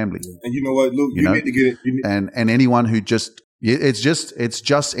your own family. And you know what, Luke, you need to get it. And anyone who it's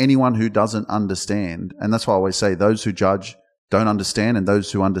just anyone who doesn't understand. And that's why I always say those who judge don't understand, and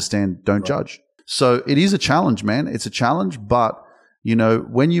those who understand don't judge. So it is a challenge, man. It's a challenge, but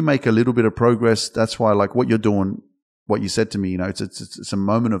when you make a little bit of progress, that's why, what you're doing, what you said to me, it's a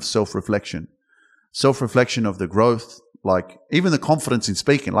moment of self-reflection of the growth, even the confidence in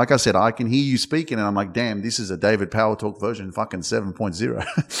speaking. Like I said, I can hear you speaking and I'm like, damn, this is a David Power Talk version fucking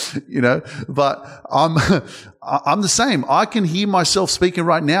 7.0, but I'm the same. I can hear myself speaking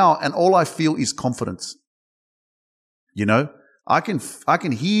right now, and all I feel is confidence. I can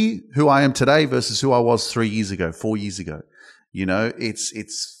hear who I am today versus who I was 3 years ago, 4 years ago.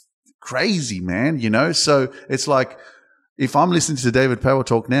 It's crazy, man. So it's like, if I'm listening to David Power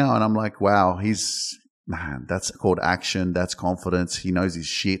Talk now and I'm like, wow, that's called action. That's confidence. He knows his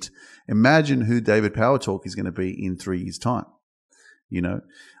shit. Imagine who David Power Talk is going to be in 3 years' time.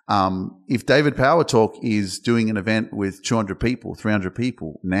 If David Power Talk is doing an event with 200 people, 300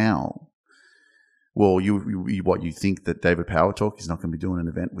 people now, well, you think that David Power Talk is not going to be doing an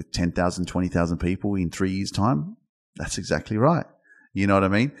event with 10,000, 20,000 people in 3 years' time? That's exactly right. You know what I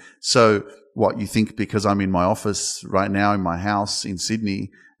mean? So what you think because I'm in my office right now in my house in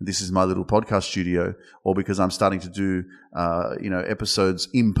Sydney, this is my little podcast studio, or because I'm starting to do, episodes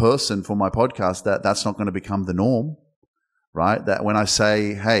in person for my podcast, that's not going to become the norm, right? That when I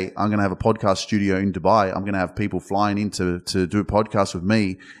say, hey, I'm going to have a podcast studio in Dubai, I'm going to have people flying in to do a podcast with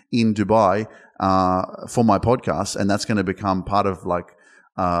me in Dubai, for my podcast. And that's going to become part of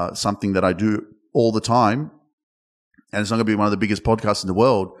something that I do all the time. And it's not going to be one of the biggest podcasts in the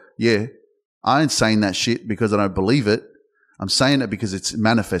world. Yeah. I ain't saying that shit because I don't believe it. I'm saying it because it's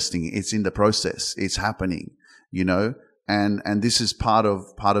manifesting. It's in the process. It's happening, and this is part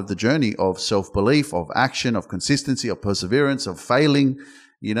of the journey of self-belief, of action, of consistency, of perseverance, of failing,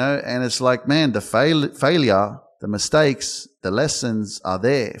 and it's like, man, the failure, the mistakes, the lessons are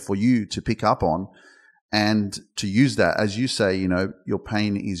there for you to pick up on and to use that. As you say, your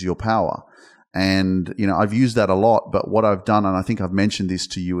pain is your power. And, I've used that a lot, but what I've done, and I think I've mentioned this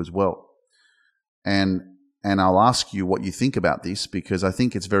to you as well, and I'll ask you what you think about this, because I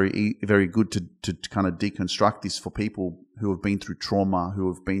think it's very, very good to kind of deconstruct this for people who have been through trauma,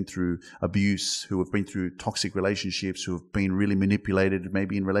 who have been through abuse, who have been through toxic relationships, who have been really manipulated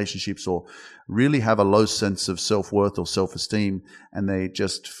maybe in relationships, or really have a low sense of self-worth or self-esteem, and they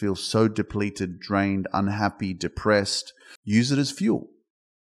just feel so depleted, drained, unhappy, depressed. Use it as fuel.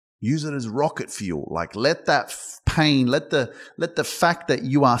 Use it as rocket fuel. Like, let that pain, let the fact that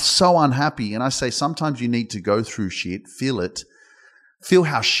you are so unhappy. And I say sometimes you need to go through shit, feel it, feel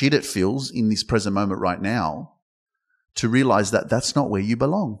how shit it feels in this present moment right now, to realize that that's not where you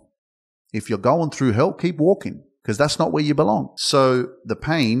belong. If you're going through hell, keep walking, because that's not where you belong. So the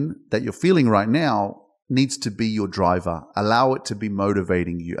pain that you're feeling right now needs to be your driver. Allow it to be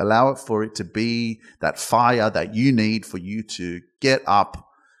motivating you. Allow it for it to be that fire that you need for you to get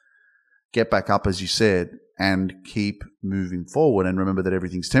back up, as you said, and keep moving forward, and remember that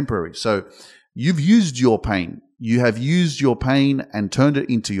everything's temporary. So you've used your pain. You have used your pain and turned it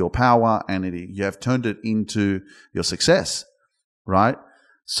into your power, and you have turned it into your success, right?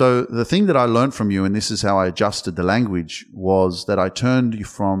 So the thing that I learned from you, and this is how I adjusted the language, was that I turned you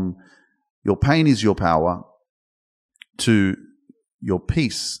from your pain is your power to your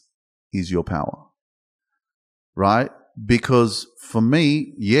peace is your power, right? Because for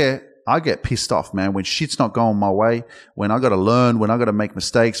me, I get pissed off, man, when shit's not going my way, when I got to learn, when I got to make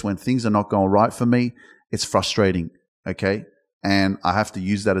mistakes, when things are not going right for me. It's frustrating, okay? And I have to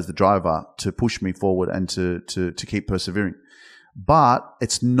use that as the driver to push me forward and to keep persevering. But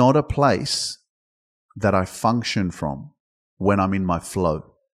it's not a place that I function from when I'm in my flow.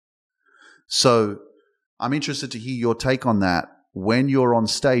 So I'm interested to hear your take on that. When you're on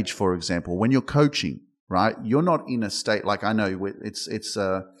stage, for example, when you're coaching, right? You're not in a state, like, I know it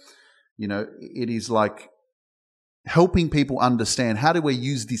is like helping people understand, how do we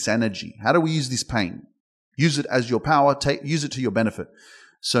use this energy? How do we use this pain? Use it as your power, use it to your benefit.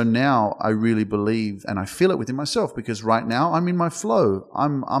 So now I really believe, and I feel it within myself, because right now I'm in my flow.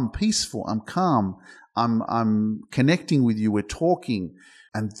 I'm peaceful, I'm calm, I'm connecting with you, we're talking,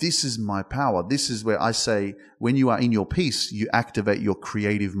 and this is my power. This is where I say, when you are in your peace, you activate your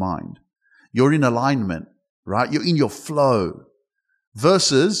creative mind. You're in alignment, right? You're in your flow,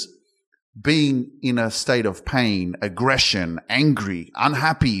 versus being in a state of pain, aggression, angry,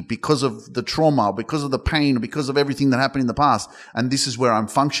 unhappy because of the trauma, because of the pain, because of everything that happened in the past. And this is where I'm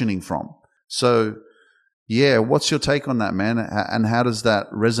functioning from. So, what's your take on that, man? And how does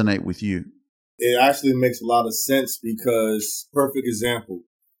that resonate with you? It actually makes a lot of sense, because, perfect example,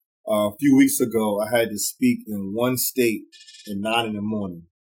 a few weeks ago, I had to speak in one state at 9 a.m.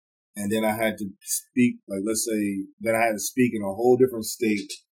 And then I had to speak, then I had to speak in a whole different state,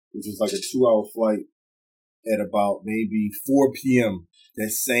 which was like a 2-hour flight, at about maybe 4 p.m.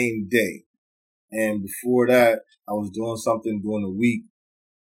 that same day. And before that, I was doing something during the week,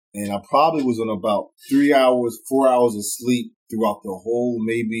 and I probably was on about 4 hours of sleep throughout the whole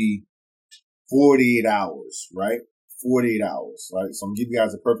maybe 48 hours, right? 48 hours, right? So I'm giving you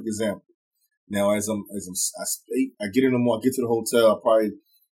guys a perfect example. Now, I get in the morning, I get to the hotel,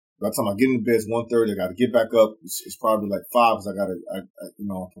 by the time I get in the bed, it's 1:30. I got to get back up. It's probably like 5, because I'm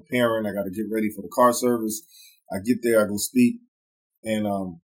preparing. I got to get ready for the car service. I get there, I go speak, and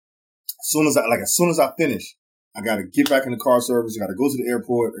as soon as I finish, I got to get back in the car service. I got to go to the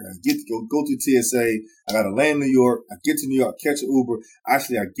airport. I got to go to TSA. I got to land in New York. I get to New York, catch an Uber.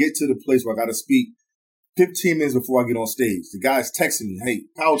 Actually, I get to the place where I got to speak 15 minutes before I get on stage. The guy's texting me, "Hey,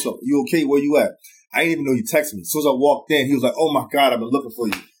 Power Talk, you okay? Where you at?" I didn't even know you texted me. As soon as I walked in, he was like, "Oh my God, I've been looking for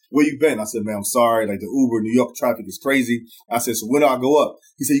you." where you been? I said, man, I'm sorry. Like the Uber, New York traffic is crazy. I said, so when do I go up?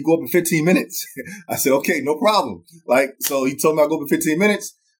 He said, you go up in 15 minutes. I said, okay, no problem. Like, so he told me I go up in 15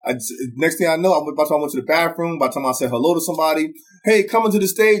 minutes. Next thing I know, by the time I went to the bathroom, by the time I said hello to somebody, hey, coming to the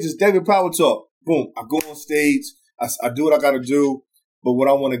stage, it's David Power Talk. Boom. I go on stage. I do what I got to do. But what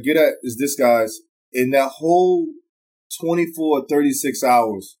I want to get at is this, guys. In that whole 24, 36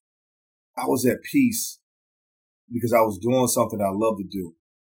 hours, I was at peace because I was doing something I love to do.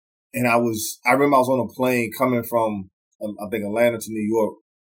 And I remember I was on a plane coming from, I think, Atlanta to New York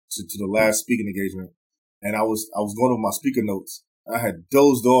to the last speaking engagement. And I was going over my speaker notes. I had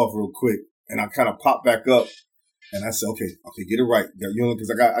dozed off real quick and I kind of popped back up and I said, okay, get it right. You know, because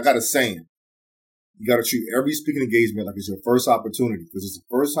I got a saying. You got to treat every speaking engagement like it's your first opportunity because it's the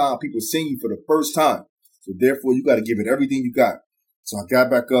first time people seeing you for the first time. So therefore, you got to give it everything you got. So I got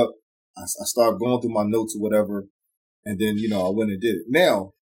back up. I started going through my notes or whatever. And then, you know, I went and did it.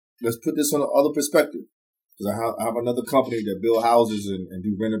 Now, let's put this on the other perspective. Because I have another company that build houses and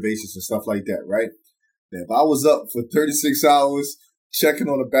do renovations and stuff like that, right? Now, if I was up for 36 hours, checking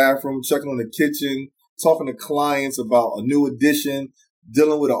on the bathroom, checking on the kitchen, talking to clients about a new addition,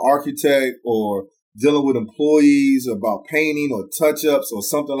 dealing with an architect or dealing with employees about painting or touch-ups or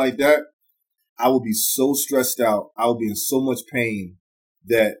something like that, I would be so stressed out. I would be in so much pain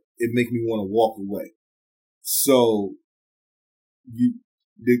that it make me want to walk away. So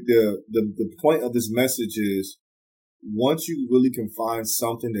the point of this message is once you really can find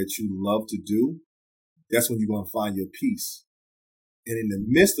something that you love to do, that's when you're going to find your peace. And in the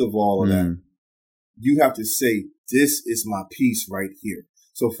midst of all of that, you have to say, this is my peace right here.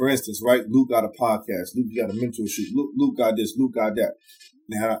 So, for instance, right, Luke got a podcast. Luke got a mentorship. Luke got this. Luke got that.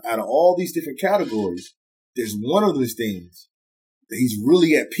 Now, out of all these different categories, there's one of those things that he's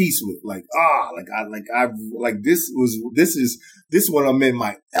really at peace with. This is when I'm in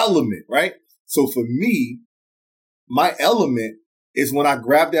my element, right? So for me, my element is when I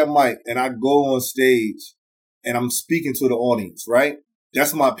grab that mic and I go on stage and I'm speaking to the audience, right?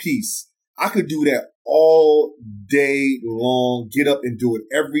 That's my peace. I could do that all day long, get up and do it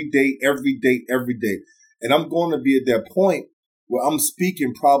every day. And I'm going to be at that point where I'm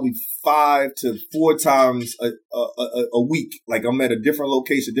speaking probably 5 to 4 times a week. Like I'm at a different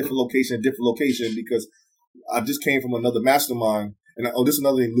location, because I just came from another mastermind. And this is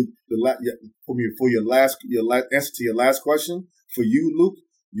another thing, Luke, for your last answer to your last question, for you, Luke,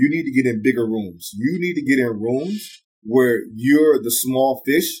 you need to get in bigger rooms. You need to get in rooms where you're the small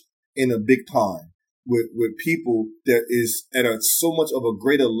fish in a big pond with people that is at so much of a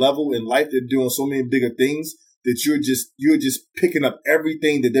greater level in life. They're doing so many bigger things that you're just picking up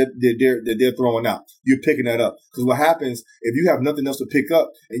everything that they're throwing out. You're picking that up. Because what happens if you have nothing else to pick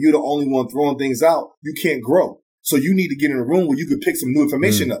up and you're the only one throwing things out, you can't grow. So you need to get in a room where you can pick some new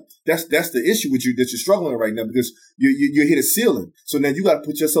information up. That's the issue with you that you're struggling with right now, because you hit a ceiling. So now you got to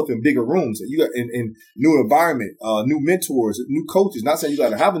put yourself in bigger rooms. You got in new environment, new mentors, new coaches. Not saying you got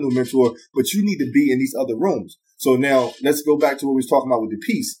to have a new mentor, but you need to be in these other rooms. So now let's go back to what we was talking about with the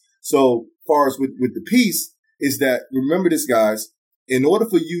peace. So far as with the peace is that, remember this, guys, in order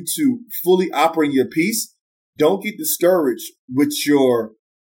for you to fully operate your peace, don't get discouraged with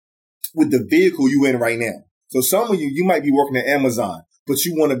the vehicle you in right now. So some of you might be working at Amazon, but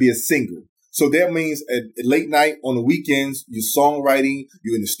you want to be a singer. So that means at late night on the weekends, you're songwriting,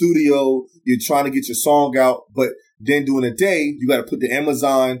 you're in the studio, you're trying to get your song out. But then during the day, you got to put the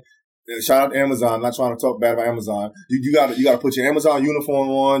Amazon, shout out to Amazon, I'm not trying to talk bad about Amazon. You got to put your Amazon uniform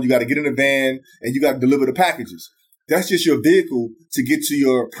on, you got to get in the van, and you got to deliver the packages. That's just your vehicle to get to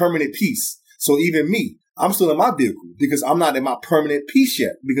your permanent peace. So even me, I'm still in my vehicle because I'm not in my permanent peace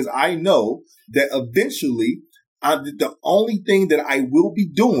yet, because I know that eventually the only thing that I will be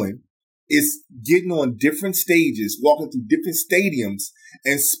doing is getting on different stages, walking through different stadiums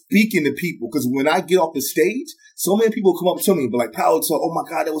and speaking to people. Because when I get off the stage, so many people come up to me and be like, Power Talk, oh my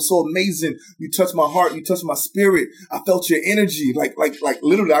God, that was so amazing. You touched my heart. You touched my spirit. I felt your energy. Like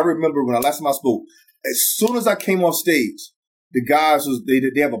literally, I remember when last time I spoke, as soon as I came off stage, the guys,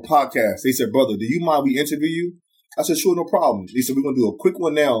 they have a podcast. They said, brother, do you mind we interview you? I said, sure, no problem. They said, we're going to do a quick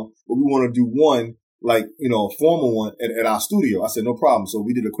one now, but we want to do one, like, a formal one at our studio. I said, no problem. So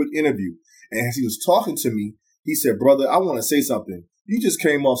we did a quick interview. And as he was talking to me, he said, brother, I want to say something. You just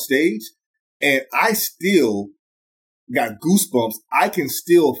came off stage and I still got goosebumps. I can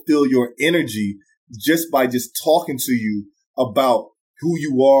still feel your energy just by just talking to you about who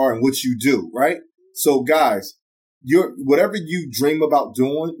you are and what you do, right? So guys, whatever you dream about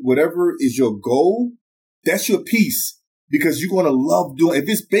doing, whatever is your goal, that's your peace, because you're going to love doing. If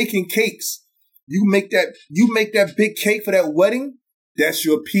it's baking cakes, you make that big cake for that wedding. That's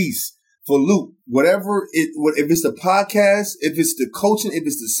your peace. For Luke, whatever if it's the podcast, if it's the coaching, if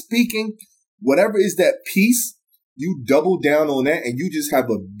it's the speaking, whatever is that piece, you double down on that and you just have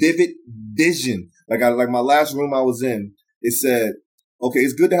a vivid vision. Like my last room I was in, it said, okay,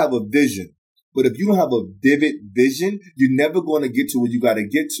 it's good to have a vision, but if you don't have a vivid vision, you're never going to get to where you got to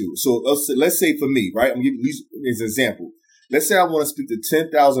get to. So let's say for me, right? I'm giving you as an example. Let's say I want to speak to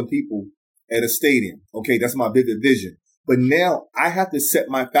 10,000 people at a stadium. Okay, that's my vivid vision. But now I have to set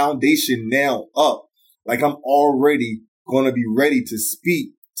my foundation now up. Like I'm already going to be ready to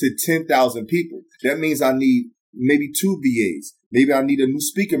speak to 10,000 people. That means I need maybe 2 VAs. Maybe I need a new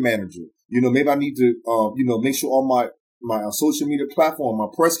speaker manager. Maybe I need to, make sure all my social media platform, my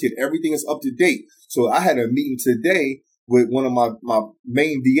press kit, everything is up to date. So I had a meeting today with one of my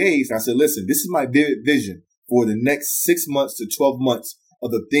main VAs. And I said, listen, this is my vision for the next 6 months to 12 months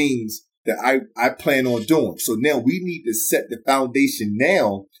of the things that I plan on doing. So now we need to set the foundation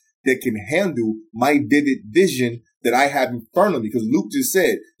now that can handle my vivid vision that I have in front of me. Because Luke just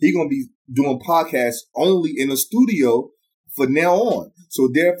said he's going to be doing podcasts only in a studio for now on. So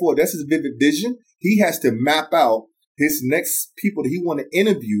therefore, that's his vivid vision. He has to map out his next people that he want to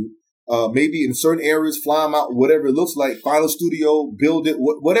interview, maybe in certain areas, fly them out, whatever it looks like, find a studio, build it,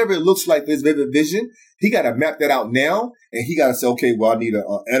 whatever it looks like for his vivid vision. He got to map that out now, and he got to say, okay, well, I need an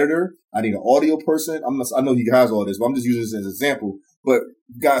editor, I need an audio person. I know he has all this, but I'm just using this as an example. But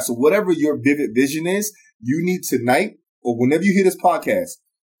guys, so whatever your vivid vision is, you need tonight or whenever you hear this podcast,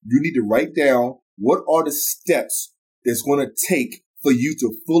 you need to write down what are the steps that's going to take for you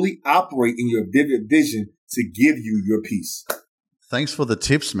to fully operate in your vivid vision to give you your peace. Thanks for the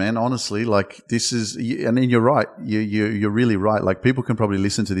tips, man. Honestly, like this is, and then you're right. You're really right. Like people can probably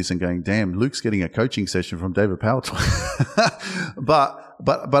listen to this and going, "Damn, Luke's getting a coaching session from David Powell." but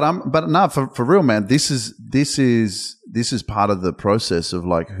no, for real, man. This is part of the process of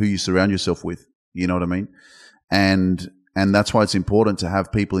like who you surround yourself with. You know what I mean? And that's why it's important to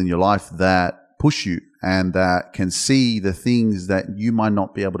have people in your life that push you and that can see the things that you might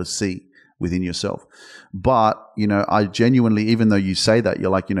not be able to see within yourself. But, I genuinely, even though you say that,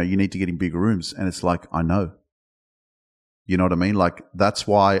 you're like, you need to get in bigger rooms. And it's like, I know. You know what I mean? Like, that's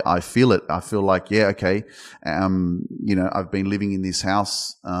why I feel it. I feel like, yeah, okay. I've been living in this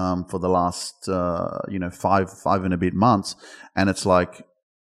house, for the last, 5 and a bit months. And it's like,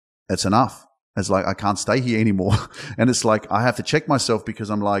 it's enough. It's like, I can't stay here anymore. And it's like, I have to check myself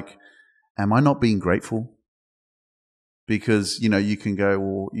because I'm like, am I not being grateful? Because, you can go,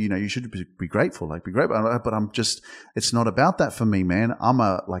 well, you should be grateful, like be grateful. But I'm just, it's not about that for me, man. I'm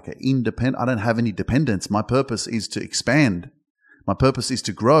an independent. I don't have any dependence. My purpose is to expand. My purpose is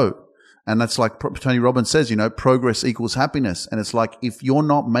to grow. And that's like Tony Robbins says, progress equals happiness. And it's like, if you're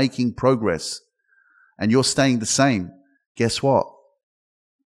not making progress and you're staying the same, guess what?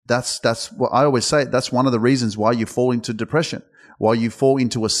 That's what I always say. That's one of the reasons why you fall into depression, why you fall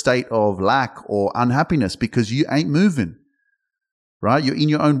into a state of lack or unhappiness, because you ain't moving, right? You're in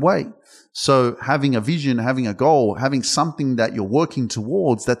your own way. So having a vision, having a goal, having something that you're working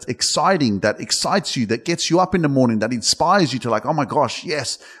towards that's exciting, that excites you, that gets you up in the morning, that inspires you to like, oh my gosh,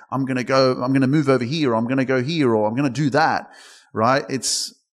 yes, I'm going to move over here, or I'm going to go here, or I'm going to do that, right?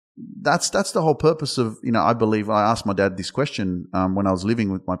 That's the whole purpose of, I believe I asked my dad this question when I was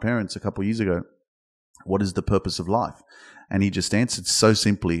living with my parents a couple of years ago. What is the purpose of life? And he just answered so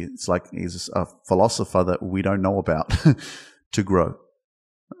simply. It's like he's a philosopher that we don't know about. To grow.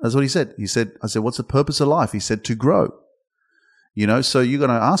 That's what he said. I said, what's the purpose of life? He said, to grow. So you're going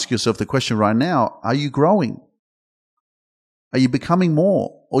to ask yourself the question right now, are you growing? Are you becoming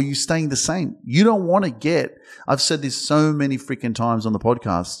more? Or are you staying the same? You don't want to I've said this so many freaking times on the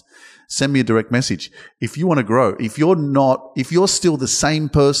podcast. Send me a direct message. If you want to grow, if you're still the same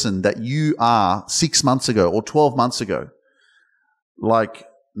person that you are 6 months ago or 12 months ago, like,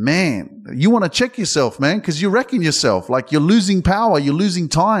 man, you want to check yourself, man, because you're wrecking yourself. Like, you're losing power. You're losing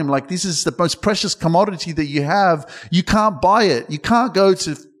time. Like, this is the most precious commodity that you have. You can't buy it. You can't go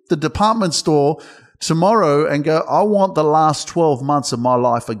to the department store tomorrow and go, I want the last 12 months of my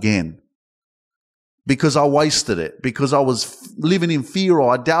life again, because I wasted it, because I was living in fear,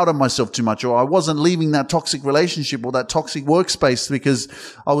 or I doubted myself too much, or I wasn't leaving that toxic relationship or that toxic workspace because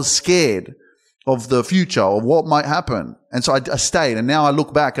I was scared of the future or what might happen. And so I stayed, and now I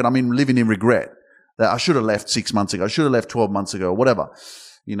look back and I'm living in regret that I should have left 6 months ago. I should have left 12 months ago, whatever,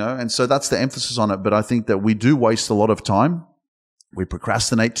 and so that's the emphasis on it. But I think that we do waste a lot of time. We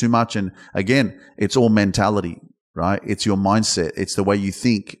procrastinate too much. And again, it's all mentality. right? It's your mindset. It's the way you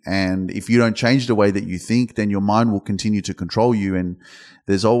think. And if you don't change the way that you think, then your mind will continue to control you. And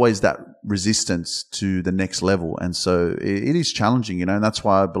there's always that resistance to the next level. And so it is challenging, and that's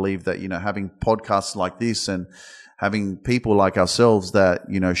why I believe that, having podcasts like this and having people like ourselves that,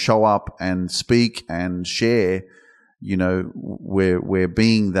 show up and speak and share, we're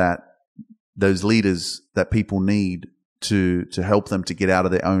being those leaders that people need to help them to get out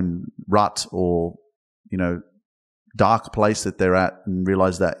of their own rut or, dark place that they're at, and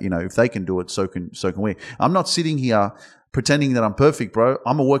realize that, if they can do it, so can we. I'm not sitting here pretending that I'm perfect, bro.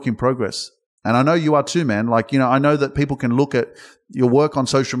 I'm a work in progress. And I know you are too, man. I know that people can look at your work on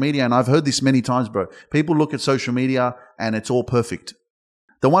social media, and I've heard this many times, bro. People look at social media and it's all perfect.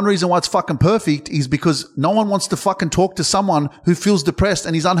 The one reason why it's fucking perfect is because no one wants to fucking talk to someone who feels depressed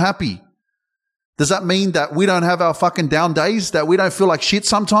and is unhappy. Does that mean that we don't have our fucking down days, that we don't feel like shit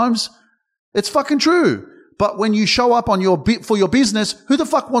sometimes? It's fucking true. But when you show up on for your business, who the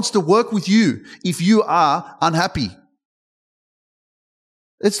fuck wants to work with you if you are unhappy?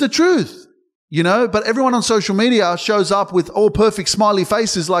 It's the truth, but everyone on social media shows up with all perfect smiley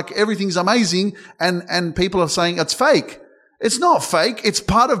faces like everything's amazing, and people are saying it's fake. It's not fake. It's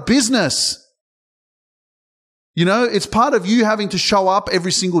part of business. It's part of you having to show up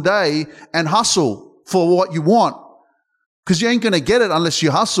every single day and hustle for what you want, because you ain't going to get it unless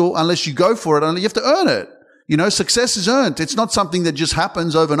you hustle, unless you go for it, and you have to earn it. Success is earned. It's not something that just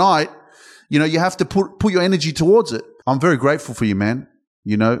happens overnight. You have to put your energy towards it. I'm very grateful for you, man.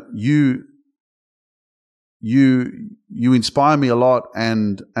 You inspire me a lot,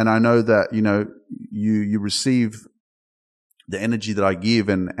 and I know that, you receive the energy that I give,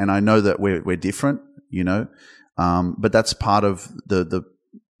 and I know that we're different, but that's part of the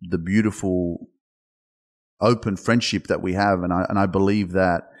beautiful open friendship that we have. And I believe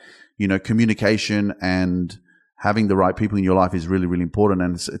that, communication and having the right people in your life is really, really important.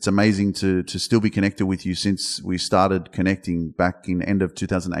 And it's amazing to still be connected with you since we started connecting back in end of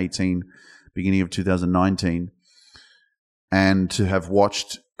 2018, beginning of 2019, and to have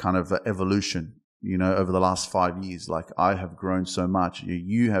watched kind of evolution, over the last 5 years. Like, I have grown so much.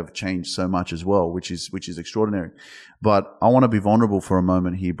 You have changed so much as well, which is extraordinary. But I want to be vulnerable for a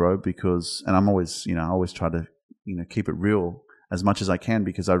moment here, bro, because, and I'm always, I always try to, keep it real as much as I can,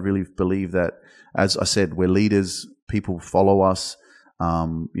 because I really believe that, as I said, we're leaders, people follow us,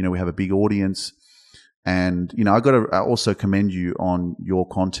 we have a big audience. And, I got to also commend you on your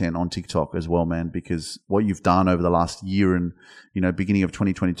content on TikTok as well, man, because what you've done over the last year and, beginning of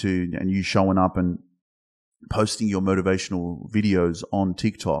 2022, and you showing up and posting your motivational videos on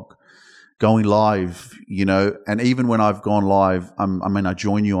TikTok, going live, and even when I've gone live, I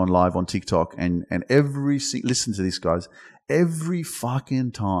join you on live on TikTok, and listen to this, guys, every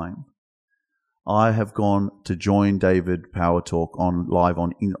fucking time I have gone to join David Power Talk on live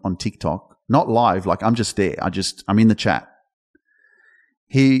on TikTok, not live, like I'm just there. I'm in the chat.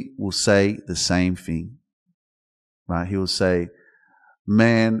 He will say the same thing, right? He will say,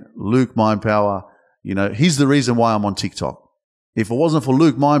 man, Luke Mindpower, he's the reason why I'm on TikTok. If it wasn't for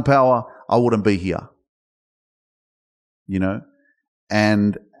Luke Mindpower, I wouldn't be here,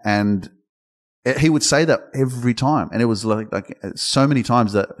 and he would say that every time. And it was like so many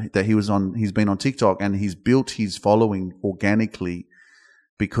times that he's been on TikTok, and he's built his following organically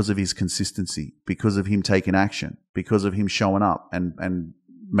because of his consistency, because of him taking action, because of him showing up and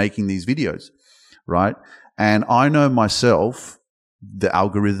making these videos, right? And I know myself, the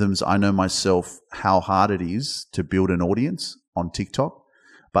algorithms, I know myself how hard it is to build an audience on TikTok,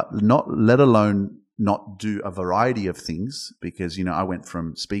 but let alone not do a variety of things, because, I went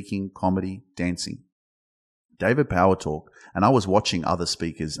from speaking, comedy, dancing, David Power Talk, and I was watching other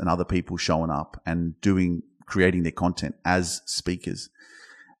speakers and other people showing up and creating their content as speakers.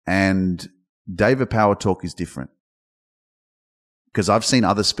 And David Power Talk is different, because I've seen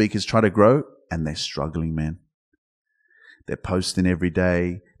other speakers try to grow and they're struggling, man. They're posting every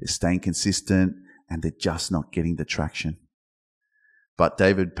day, they're staying consistent, and they're just not getting the traction. But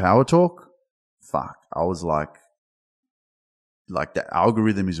David Power Talk, fuck, I was like the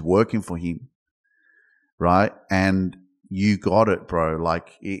algorithm is working for him, right? And you got it, bro.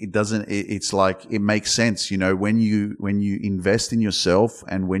 Like, it's like, it makes sense, when you invest in yourself,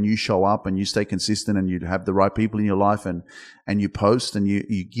 and when you show up and you stay consistent, and you have the right people in your life, and you post, and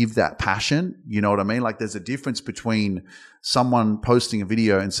you give that passion, you know what I mean? Like, there's a difference between someone posting a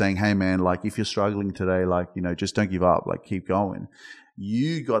video and saying, hey man, like, if you're struggling today, like, just don't give up, like, keep going.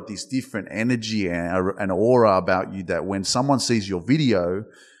 You got this different energy and aura about you that when someone sees your video,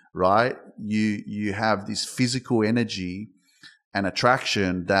 right, you have this physical energy and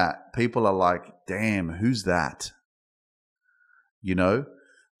attraction that people are like, damn, who's that? you know?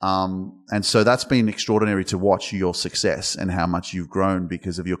 And so that's been extraordinary to watch your success and how much you've grown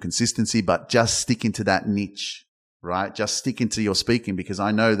because of your consistency, but just sticking to that niche, right? Just sticking to your speaking, because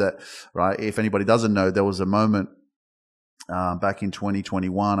I know that, right? If anybody doesn't know, there was a moment back in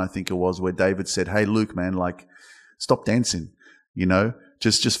 2021, I think it was, where David said, "Hey, Luke, man, like, stop dancing, you know,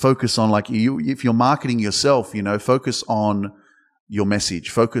 just focus on, like, if you're marketing yourself, you know, focus on your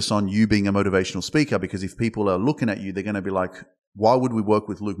message, focus on you being a motivational speaker, because if people are looking at you, they're going to be like, why would we work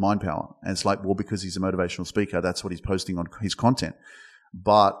with Luke Mindpower?" And it's like, well, because he's a motivational speaker. That's what he's posting on his content.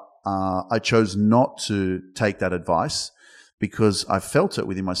 But I chose not to take that advice because I felt it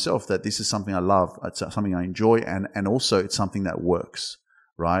within myself that this is something I love. It's something I enjoy. And also it's something that works,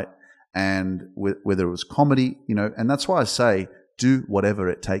 right? And whether it was comedy, you know, and that's why I say do whatever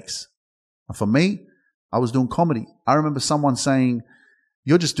it takes. And for me, I was doing comedy. I remember someone saying,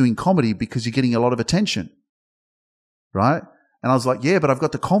 "You're just doing comedy because you're getting a lot of attention." Right? And I was like, yeah, but I've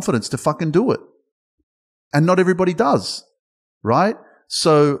got the confidence to fucking do it. And not everybody does, right?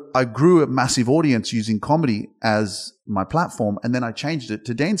 So I grew a massive audience using comedy as my platform, and then I changed it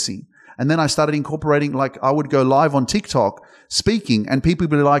to dancing. And then I started incorporating, like, I would go live on TikTok speaking, and people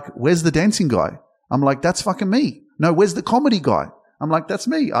would be like, "Where's the dancing guy?" I'm like, "That's fucking me." "No, where's the comedy guy?" I'm like, "That's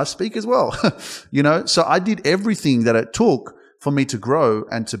me. I speak as well." You know, so I did everything that it took for me to grow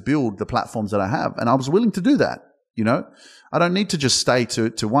and to build the platforms that I have. And I was willing to do that. You know, I don't need to just stay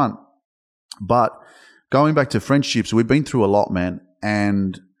to one. But going back to friendships, we've been through a lot, man.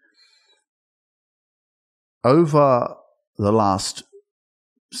 And over the last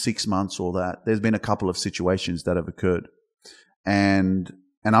 6 months or that, there's been a couple of situations that have occurred. And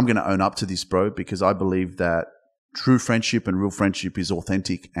I'm going to own up to this, bro, because I believe that true friendship and real friendship is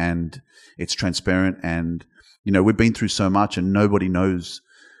authentic and it's transparent. And, you know, we've been through so much and nobody knows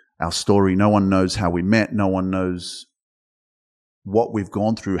our story. No one knows how we met. No one knows what we've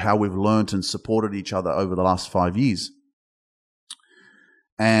gone through, how we've learned and supported each other over the last 5 years.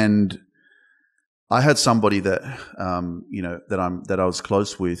 And I had somebody that, you know, that I was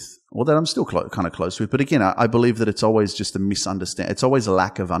close with, or that I'm still kind of close with. But again, I believe that it's always just a misunderstanding. It's always a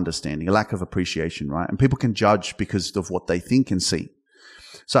lack of understanding, a lack of appreciation, right? And people can judge because of what they think and see.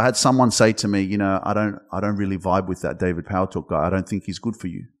 So I had someone say to me, you know, I don't really vibe with that David Power Talk guy. I don't think he's good for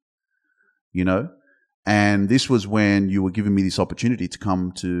you. You know, and this was when you were giving me this opportunity to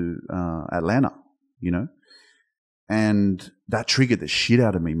come to Atlanta, you know, and that triggered the shit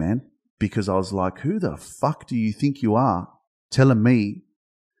out of me, man, because I was like, who the fuck do you think you are telling me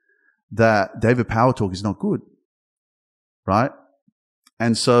that David Power Talk is not good, right?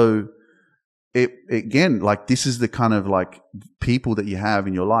 And so it again, like, this is the kind of like people that you have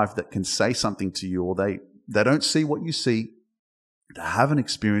in your life that can say something to you, or they don't see what you see. They have an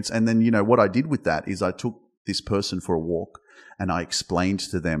experience. And then, you know, what I did with that is I took this person for a walk and I explained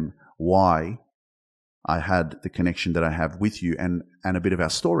to them why I had the connection that I have with you and a bit of our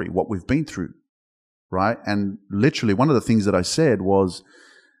story, what we've been through, right? And literally one of the things that I said was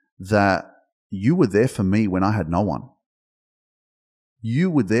that you were there for me when I had no one. You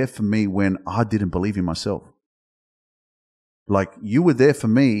were there for me when I didn't believe in myself. Like, you were there for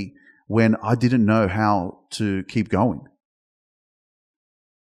me when I didn't know how to keep going.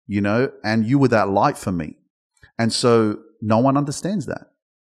 You know, and you were that light for me. And so no one understands that,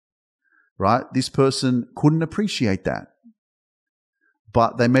 right? This person couldn't appreciate that,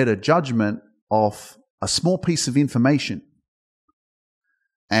 but they made a judgment of a small piece of information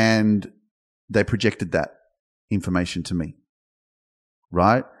and they projected that information to me,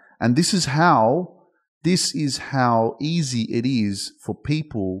 right? And this is how easy it is for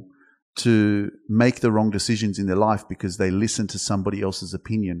people to make the wrong decisions in their life because they listen to somebody else's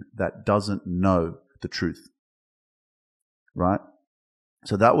opinion that doesn't know the truth, right?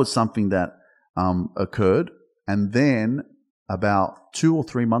 So that was something that occurred. And then about 2 or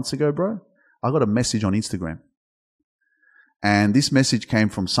 3 months ago, bro, I got a message on Instagram. And this message came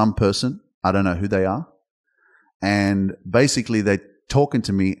from some person. I don't know who they are. And basically they're talking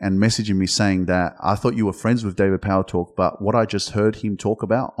to me and messaging me saying that I thought you were friends with David Power Talk, but what I just heard him talk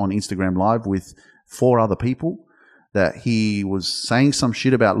about on Instagram Live with 4 other people, that he was saying some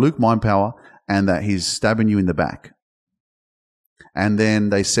shit about Luke Mindpower and that he's stabbing you in the back. And then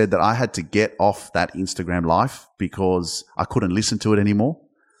they said that I had to get off that Instagram Live because I couldn't listen to it anymore.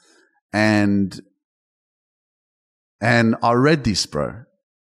 And I read this, bro.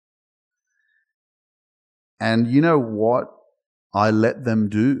 And you know what I let them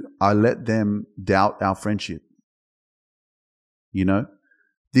do? I let them doubt our friendship. You know?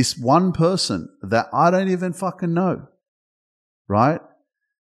 This one person that I don't even fucking know. Right?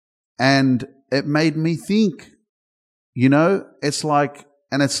 And it made me think, You know, it's like,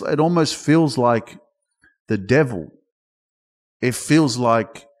 and it almost feels like the devil. It feels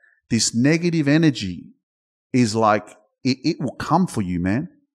like this negative energy is like, it will come for you, man.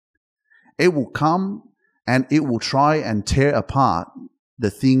 It will come and it will try and tear apart the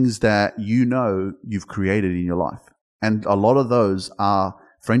things that you know you've created in your life. And a lot of those are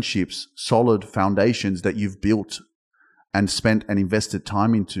friendships, solid foundations that you've built and spent and invested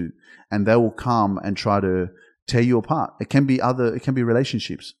time into. And they will come and try to tear you apart. It can be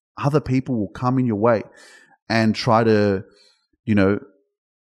relationships. Other people will come in your way and try to, you know,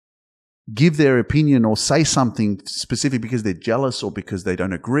 give their opinion or say something specific because they're jealous or because they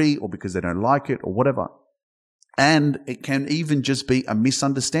don't agree or because they don't like it or whatever. And it can even just be a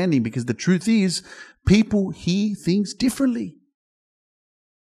misunderstanding, because the truth is people hear things differently.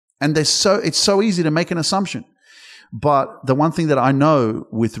 And it's so easy to make an assumption. But the one thing that I know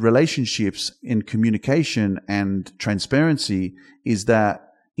with relationships in communication and transparency is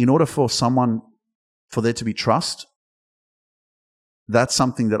that in order for there to be trust, that's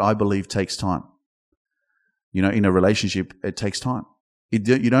something that I believe takes time. You know, in a relationship, it takes time.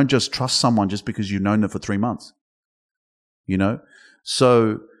 You don't just trust someone just because you've known them for 3 months. You know?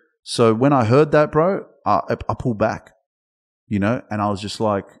 So when I heard that, bro, I pulled back, you know, and I was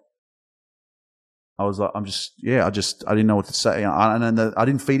like, I didn't know what to say. And I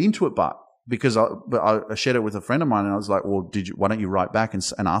didn't feed into it, but because I shared it with a friend of mine, and I was like, well, why don't you write back and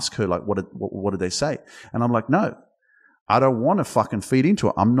ask her, like, what did they say? And I'm like, no, I don't want to fucking feed into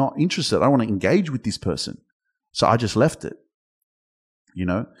it. I'm not interested. I don't want to engage with this person. So I just left it, you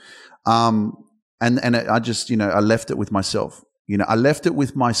know? And I just, you know, I left it with myself. You know, I left it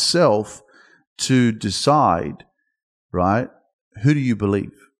with myself to decide, right? Who do you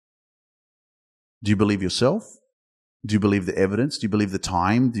believe? Do you believe yourself? Do you believe the evidence? Do you believe the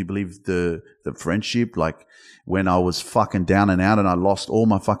time? Do you believe the friendship? Like when I was fucking down and out and I lost all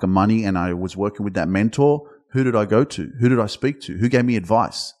my fucking money and I was working with that mentor, who did I go to? Who did I speak to? Who gave me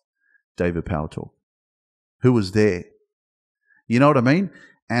advice? David Power Talk. Who was there? You know what I mean?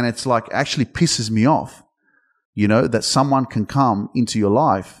 And it's like actually pisses me off, you know, that someone can come into your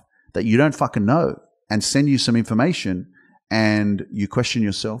life that you don't fucking know and send you some information and you question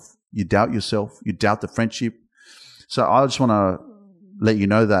yourself, you doubt the friendship. So I just want to let you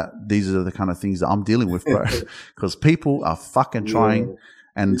know that these are the kind of things that I'm dealing with, bro, because people are fucking trying,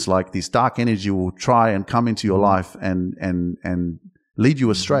 and it's like this dark energy will try and come into your life and lead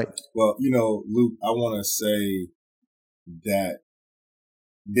you astray. Well, you know, Luke, I want to say that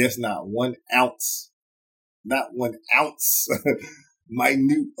there's not 1 ounce minute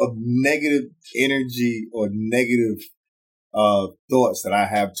of negative energy or negative thoughts that I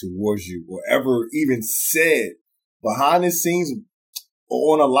have towards you or ever even said behind the scenes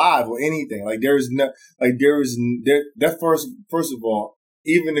or on a live or anything. Like first of all,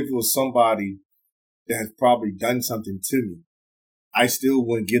 even if it was somebody that has probably done something to me, I still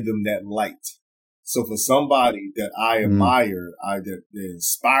wouldn't give them that light. So for somebody that I admire, that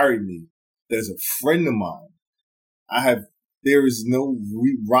inspired me, there's a friend of mine, there is no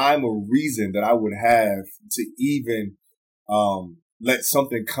rhyme or reason that I would have to even let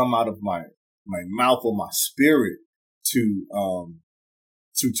something come out of my mouth or my spirit to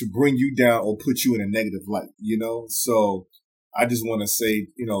bring you down or put you in a negative light, you know? So I just want to say,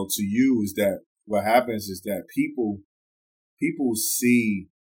 you know, to you is that what happens is that people see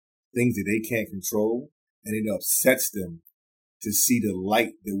things that they can't control, and it upsets them to see the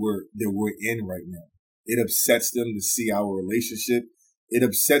light that we're in right now. It upsets them to see our relationship. It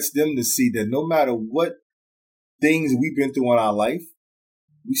upsets them to see that no matter what things we've been through in our life,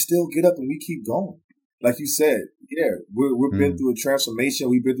 we still get up and we keep going. Like you said, yeah, we've been through a transformation.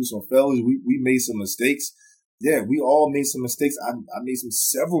 We've been through some failures. We made some mistakes. Yeah, we all made some mistakes. I made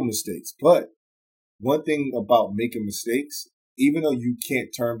several mistakes. But one thing about making mistakes, even though you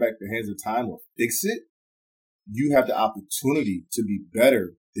can't turn back the hands of time or fix it, you have the opportunity to be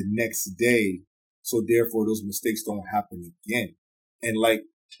better the next day. So therefore, those mistakes don't happen again. And like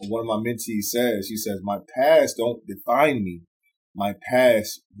one of my mentees says, he says, my past don't define me. My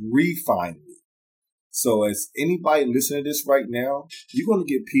past refine me. So as anybody listening to this right now, you're going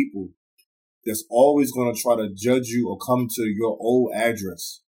to get people that's always going to try to judge you or come to your old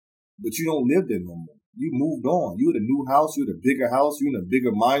address. But you don't live there no more. You moved on. You're in a new house. You're in a bigger house. You're in a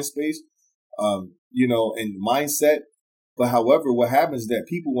bigger mind space, you know, and mindset. But however, what happens is that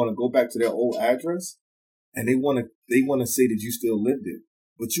people want to go back to their old address and they want to say that you still live there.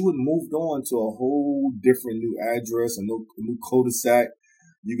 But you had moved on to a whole different new address, a new cul-de-sac.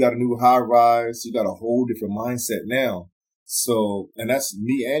 You got a new high rise. You got a whole different mindset now. So, and that's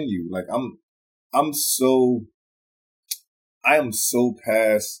me and you. Like I'm so I am so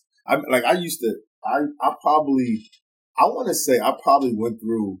past. I'm like, I used to, I want to say I probably went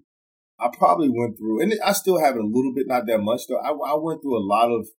through, and I still have it a little bit, not that much though. I went through a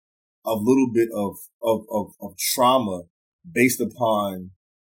little bit of trauma based upon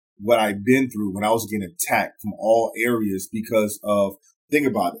what I've been through when I was getting attacked from all areas because of, think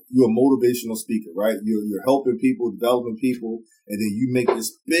about it. You're a motivational speaker, right? You're helping people, developing people, and then you make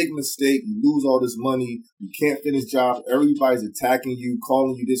this big mistake. You lose all this money. You can't finish job. Everybody's attacking you,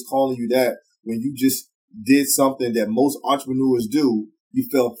 calling you this, calling you that. When you just did something that most entrepreneurs do, you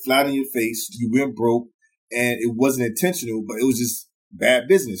fell flat on your face. You went broke, and it wasn't intentional, but it was just bad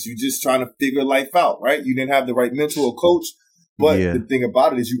business. You're just trying to figure life out, right? You didn't have the right mentor or coach. But the thing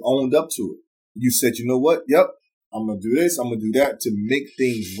about it is you owned up to it. You said, you know what? Yep, I'm going to do this. I'm going to do that to make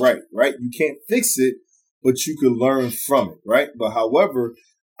things right, right? You can't fix it, but you can learn from it, right? But however,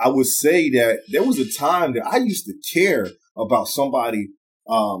 I would say that there was a time that I used to care about somebody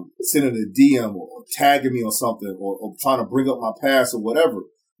sending a DM or tagging me on something or trying to bring up my past or whatever.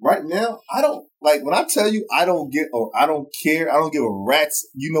 Right now, I don't, like, when I tell you I don't care, I don't give a rat's,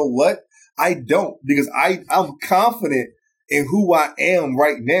 you know what? I don't, because I'm confident in who I am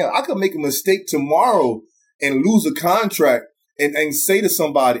right now. I could make a mistake tomorrow and lose a contract and say to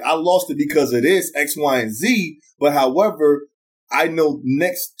somebody, I lost it because of this, X, Y, and Z. But however, I know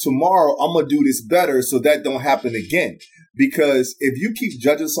tomorrow I'm going to do this better so that don't happen again. Because if you keep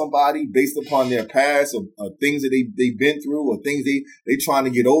judging somebody based upon their past or things that they've been through or things they trying to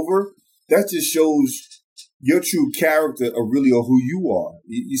get over, that just shows your true character of really of who you are.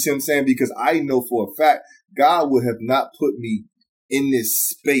 You see what I'm saying? Because I know for a fact, God would have not put me in this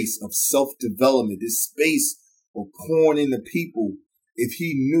space of self-development, this space of pouring into people if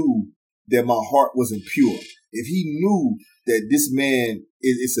he knew that my heart wasn't pure. If he knew that this man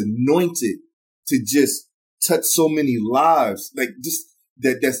is anointed to just touch so many lives, like just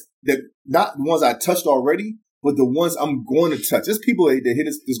that's not the ones I touched already, but the ones I'm going to touch. There's people that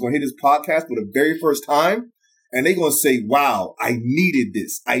that's going to hear this podcast for the very first time, and they're going to say, wow, I needed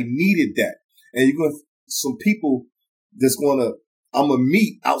this. I needed that. And you're going to, some people that's I'm going to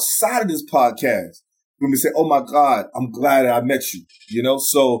meet outside of this podcast, going to say, oh my God, I'm glad that I met you. You know,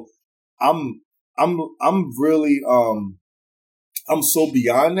 so I'm really, I'm so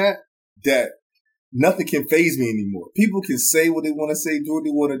beyond that nothing can faze me anymore. People can say what they want to say, do what they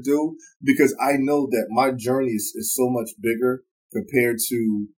want to do, because I know that my journey is so much bigger compared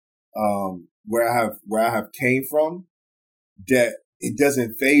to where I have came from, that it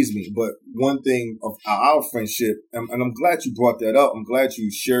doesn't faze me. But one thing of our friendship, and I'm glad you brought that up. I'm glad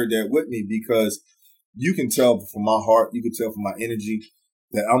you shared that with me, because you can tell from my heart, you can tell from my energy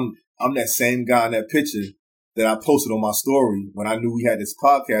that I'm that same guy in that picture that I posted on my story when I knew we had this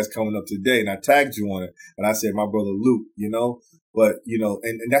podcast coming up today, and I tagged you on it, and I said, my brother Luke, you know. But you know,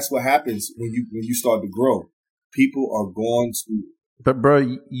 and that's what happens when you start to grow. People are going to. But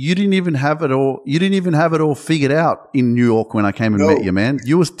bro, you didn't even have it all. You didn't even have it all figured out in New York when I came and met you, man.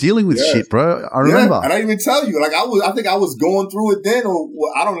 You was dealing with shit, bro. I remember. And I didn't even tell you. Like I think I was going through it then, or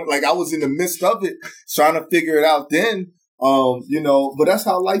I don't know. Like I was in the midst of it, trying to figure it out then. You know, but that's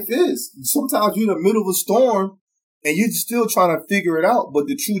how life is. Sometimes you're in the middle of a storm and you're still trying to figure it out. But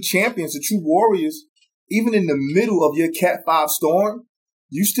the true champions, the true warriors, even in the middle of your Cat 5 storm,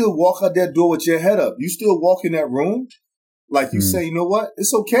 you still walk out that door with your head up. You still walk in that room like you say, you know what?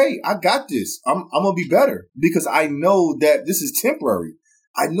 It's okay. I got this. I'm going to be better, because I know that this is temporary.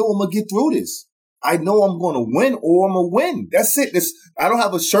 I know I'm going to get through this. I know I'm going to win or I'm going to win. That's it. I don't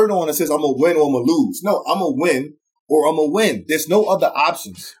have a shirt on that says I'm going to win or I'm going to lose. No, I'm going to win or I'm going to win. There's no other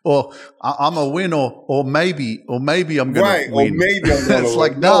options. Or I'm a win or maybe I'm going to win. Right, or maybe I'm going to win. It's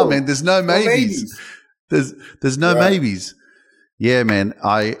like, no, man, there's no maybes. There's no maybes. Yeah, man.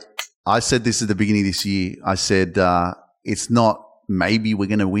 I said this at the beginning of this year. I said, it's not maybe we're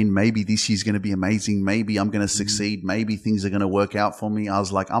going to win. Maybe this year's going to be amazing. Maybe I'm going to succeed. Maybe things are going to work out for me. I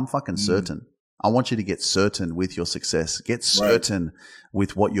was like, I'm fucking certain. I want you to get certain with your success. Get certain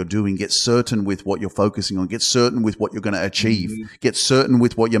with what you're doing. Get certain with what you're focusing on. Get certain with what you're going to achieve. Get certain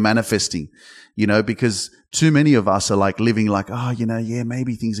with what you're manifesting, you know, because too many of us are like living like, oh, you know, yeah,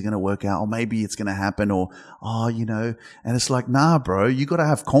 maybe things are going to work out, or maybe it's going to happen, or, oh, you know, and it's like, nah, bro, you got to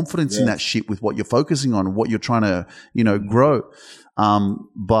have confidence in that shit with what you're focusing on, what you're trying to, you know, grow.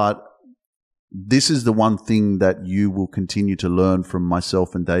 But this is the one thing that you will continue to learn from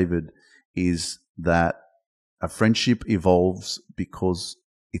myself and David, is that a friendship evolves because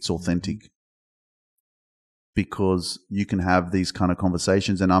it's authentic, because you can have these kind of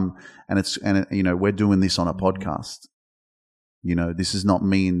conversations, and you know, we're doing this on a podcast. You know, this is not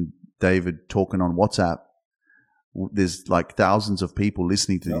me and David talking on WhatsApp. There's like thousands of people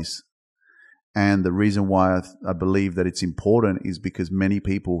listening to this. And the reason why I believe that it's important is because many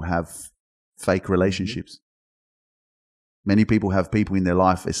people have fake relationships. Many people have people in their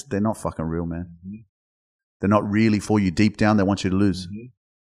life, they're not fucking real, man. They're not really for you. Deep down, they want you to lose.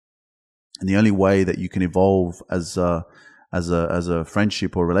 And the only way that you can evolve as a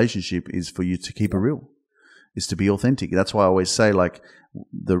friendship or relationship is for you to keep it real, is to be authentic. That's why I always say, like,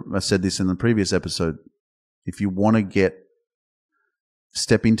 I said this in the previous episode, if you want to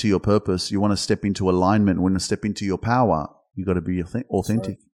step into your purpose, you want to step into alignment, want to step into your power, you got to be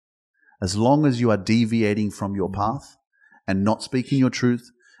authentic. As long as you are deviating from your path and not speaking your truth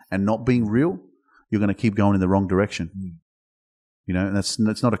and not being real, you're going to keep going in the wrong direction. You know, and that's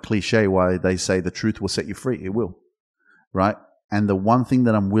not a cliche why they say the truth will set you free. It will, right? And the one thing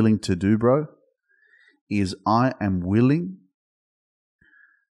that I'm willing to do, bro, is I am willing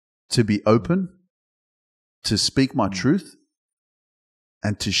to be open, to speak my truth,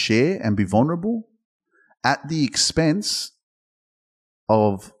 and to share and be vulnerable at the expense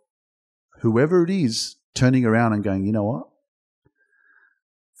of whoever it is turning around and going, you know what?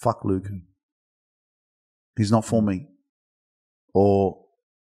 Fuck Luke. He's not for me. Or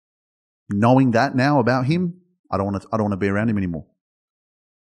knowing that now about him, I don't want to be around him anymore.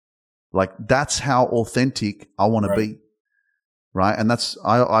 Like, that's how authentic I want to be. Right? And that's,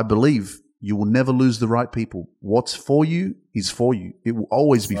 I believe you will never lose the right people. What's for you is for you. It will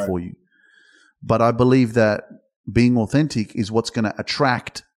always be for you. But I believe that being authentic is what's going to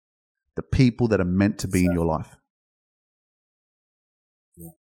attract the people that are meant to be in your life.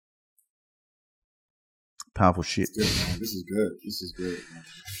 Powerful shit. Good, man. This is good. Man.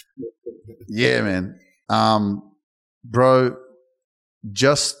 Yeah, man. Bro,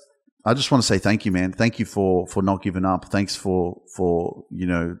 I just want to say thank you, man. Thank you for not giving up. Thanks for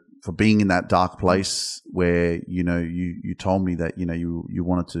being in that dark place where, you told me that, you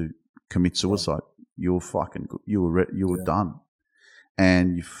wanted to commit suicide. You were done.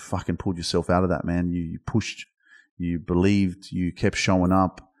 And you fucking pulled yourself out of that, man. You pushed, you believed, you kept showing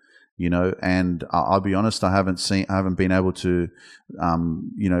up, and I'll be honest, I haven't been able to,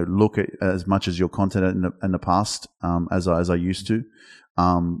 look at as much as your content in the past, as I used to.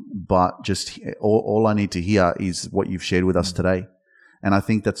 But just all I need to hear is what you've shared with us today. And I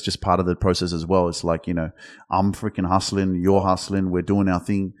think that's just part of the process as well. It's like, I'm freaking hustling, you're hustling, we're doing our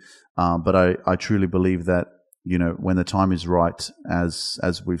thing. But I truly believe that, when the time is right,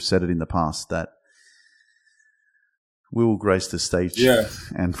 as we've said it in the past, that we will grace the stage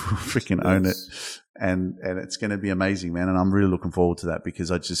and we'll freaking own it. And it's going to be amazing, man. And I'm really looking forward to that because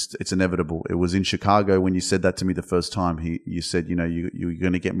it's inevitable. It was in Chicago when you said that to me the first time. You said, you're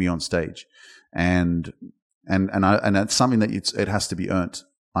going to get me on stage, and that's something that it has to be earned.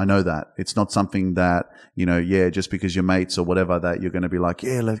 I know that it's not something that, just because you're mates or whatever, that you're going to be like,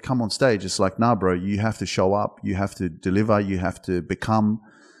 yeah, let's come on stage. It's like, nah, bro, you have to show up. You have to deliver. You have to become,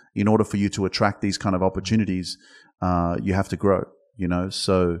 in order for you to attract these kind of opportunities, you have to grow,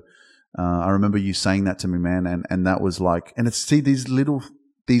 So, I remember you saying that to me, man. And that was like, and it's these little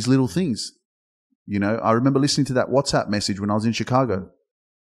things, I remember listening to that WhatsApp message when I was in Chicago,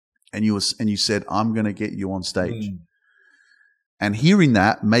 and you said, I'm going to get you on stage. And hearing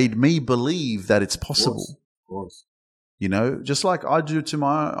that made me believe that it's possible. Of course. Just like I do to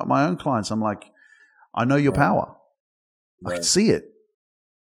my own clients. I'm like, I know your power. I can see it.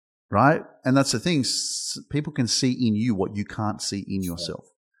 Right? And that's the thing. People can see in you what you can't see in yourself.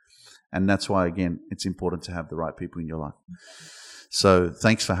 And that's why, again, it's important to have the right people in your life. So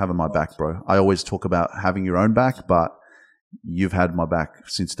thanks for having my back, bro. I always talk about having your own back, but you've had my back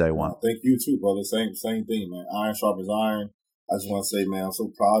since day one. Thank you too, brother. Same thing, man. Iron sharpens iron. I just want to say, man, I'm so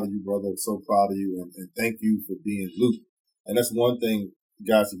proud of you, brother. I'm so proud of you. And thank you for being Luke. And that's one thing,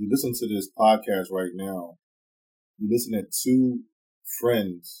 guys, if you listen to this podcast right now, you listen to two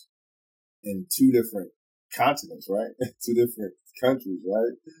friends in two different continents, right? Two different countries,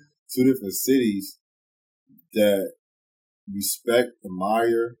 right? Two different cities that respect,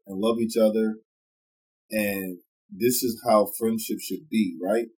 admire, and love each other. And this is how friendship should be,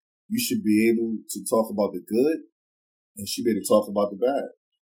 right? You should be able to talk about the good and should be able to talk about the bad.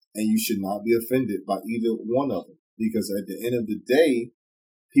 And you should not be offended by either one of them. Because at the end of the day,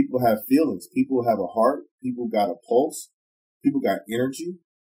 people have feelings. People have a heart. People got a pulse. People got energy.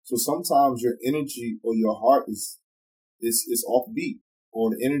 So sometimes your energy or your heart is offbeat,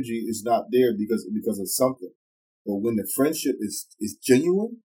 or the energy is not there because of something. But when the friendship is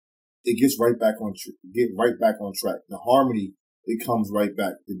genuine, it gets right back on track. The harmony, it comes right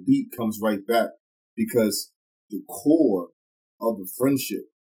back. The beat comes right back because the core of the friendship,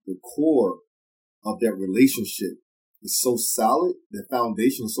 the core of that relationship is so solid, the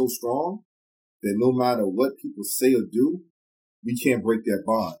foundation is so strong that no matter what people say or do, we can't break that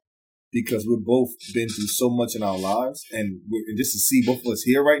bond because we've both been through so much in our lives. And just to see both of us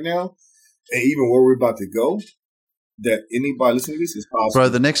here right now, and even where we're about to go, that anybody listening to this is possible. Bro,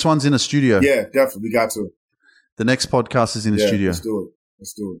 the next one's in a studio. Yeah, definitely. We got to. The next podcast is in a studio. Let's do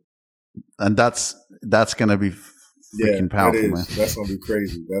it. And that's going to be freaking powerful, man. That's going to be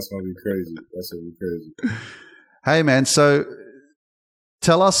crazy. Hey, man. So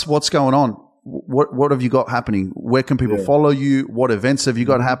tell us what's going on. What have you got happening? Where can people follow you? What events have you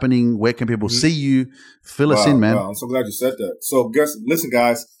got happening? Where can people see you? Fill us in, man. Wow. I'm so glad you said that. So listen,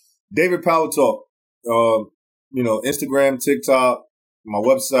 guys, David Power Talk, Instagram, TikTok, my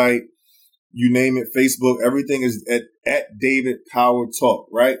website, you name it, Facebook, everything is at David Power Talk,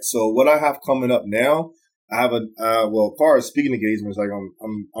 right? So what I have coming up now, I have as far as speaking engagements, like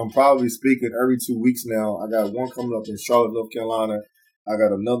I'm probably speaking every 2 weeks now. I got one coming up in Charlotte, North Carolina. I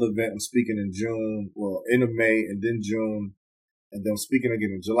got another event I'm speaking in June, end of May and then June. And then I'm speaking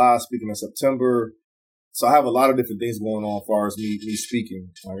again in July, speaking in September. So I have a lot of different things going on as far as me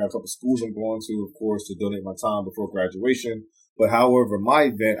speaking. I got a couple of schools I'm going to, of course, to donate my time before graduation. But however, my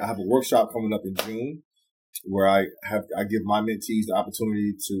event, I have a workshop coming up in June where I give my mentees the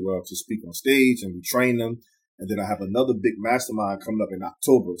opportunity to speak on stage and we train them. And then I have another big mastermind coming up in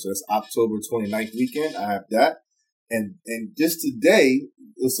October. So that's October 29th weekend. I have that. And just today,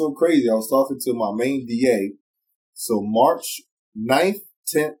 it's so crazy. I was talking to my main DA. So March 8th,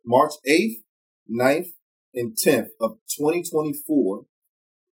 9th, and 10th of 2024,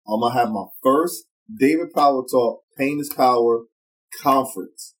 I'm going to have my first David Power Talk Pain is Power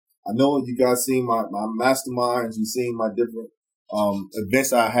conference. I know you guys seen my masterminds, you've seen my different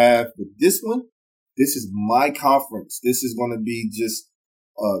events I have, but this is my conference. This is going to be just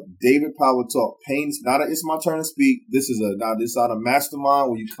David Power Talk. It's my turn to speak. This is not a mastermind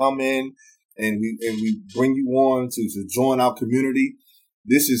where you come in and we bring you on to join our community.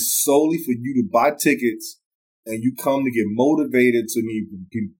 This is solely for you to buy tickets and you come to get motivated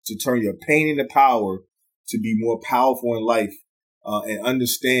to turn your pain into power, to be more powerful in life, and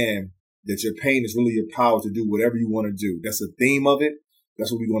understand that your pain is really your power to do whatever you want to do. That's the theme of it.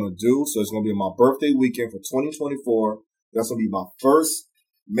 That's what we're going to do. So it's going to be my birthday weekend for 2024. That's going to be my first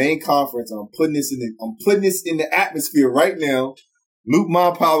main conference. I'm putting this in the atmosphere right now. Luke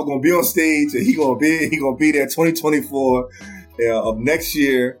Power going to be on stage and he going to be there 2024 of next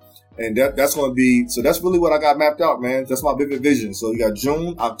year. And that's going to be, so that's really what I got mapped out, man. That's my vivid vision. So you got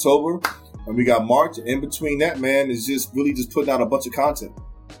June, October, and we got March. And in between that, man, is just really just putting out a bunch of content.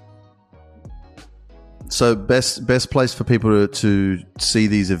 So best place for people to see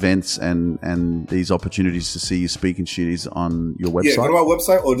these events and these opportunities to see you speak and shit is on your website? Yeah, go to my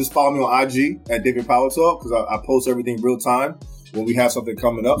website or just follow me on IG at David Power Talk because I post everything real time when we have something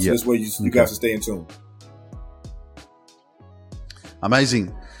coming up. So this way you guys can stay in tune.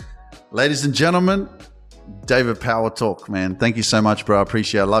 Amazing. Ladies and gentlemen, David Power Talk, man. Thank you so much, bro. I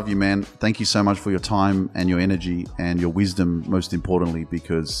appreciate it. I love you, man. Thank you so much for your time and your energy and your wisdom, most importantly,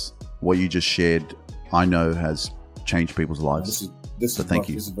 because what you just shared, I know has changed people's lives. This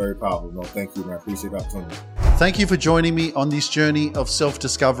is very powerful. No, thank you, man. I appreciate the opportunity. Thank you for joining me on this journey of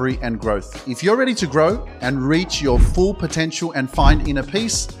self-discovery and growth. If you're ready to grow and reach your full potential and find inner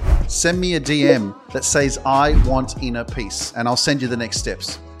peace, send me a DM that says, I want inner peace, and I'll send you the next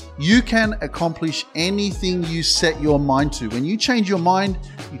steps. You can accomplish anything you set your mind to. When you change your mind,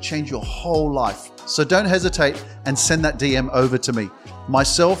 you change your whole life. So don't hesitate and send that DM over to me.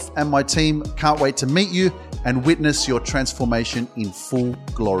 Myself and my team can't wait to meet you and witness your transformation in full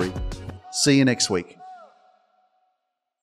glory. See you next week.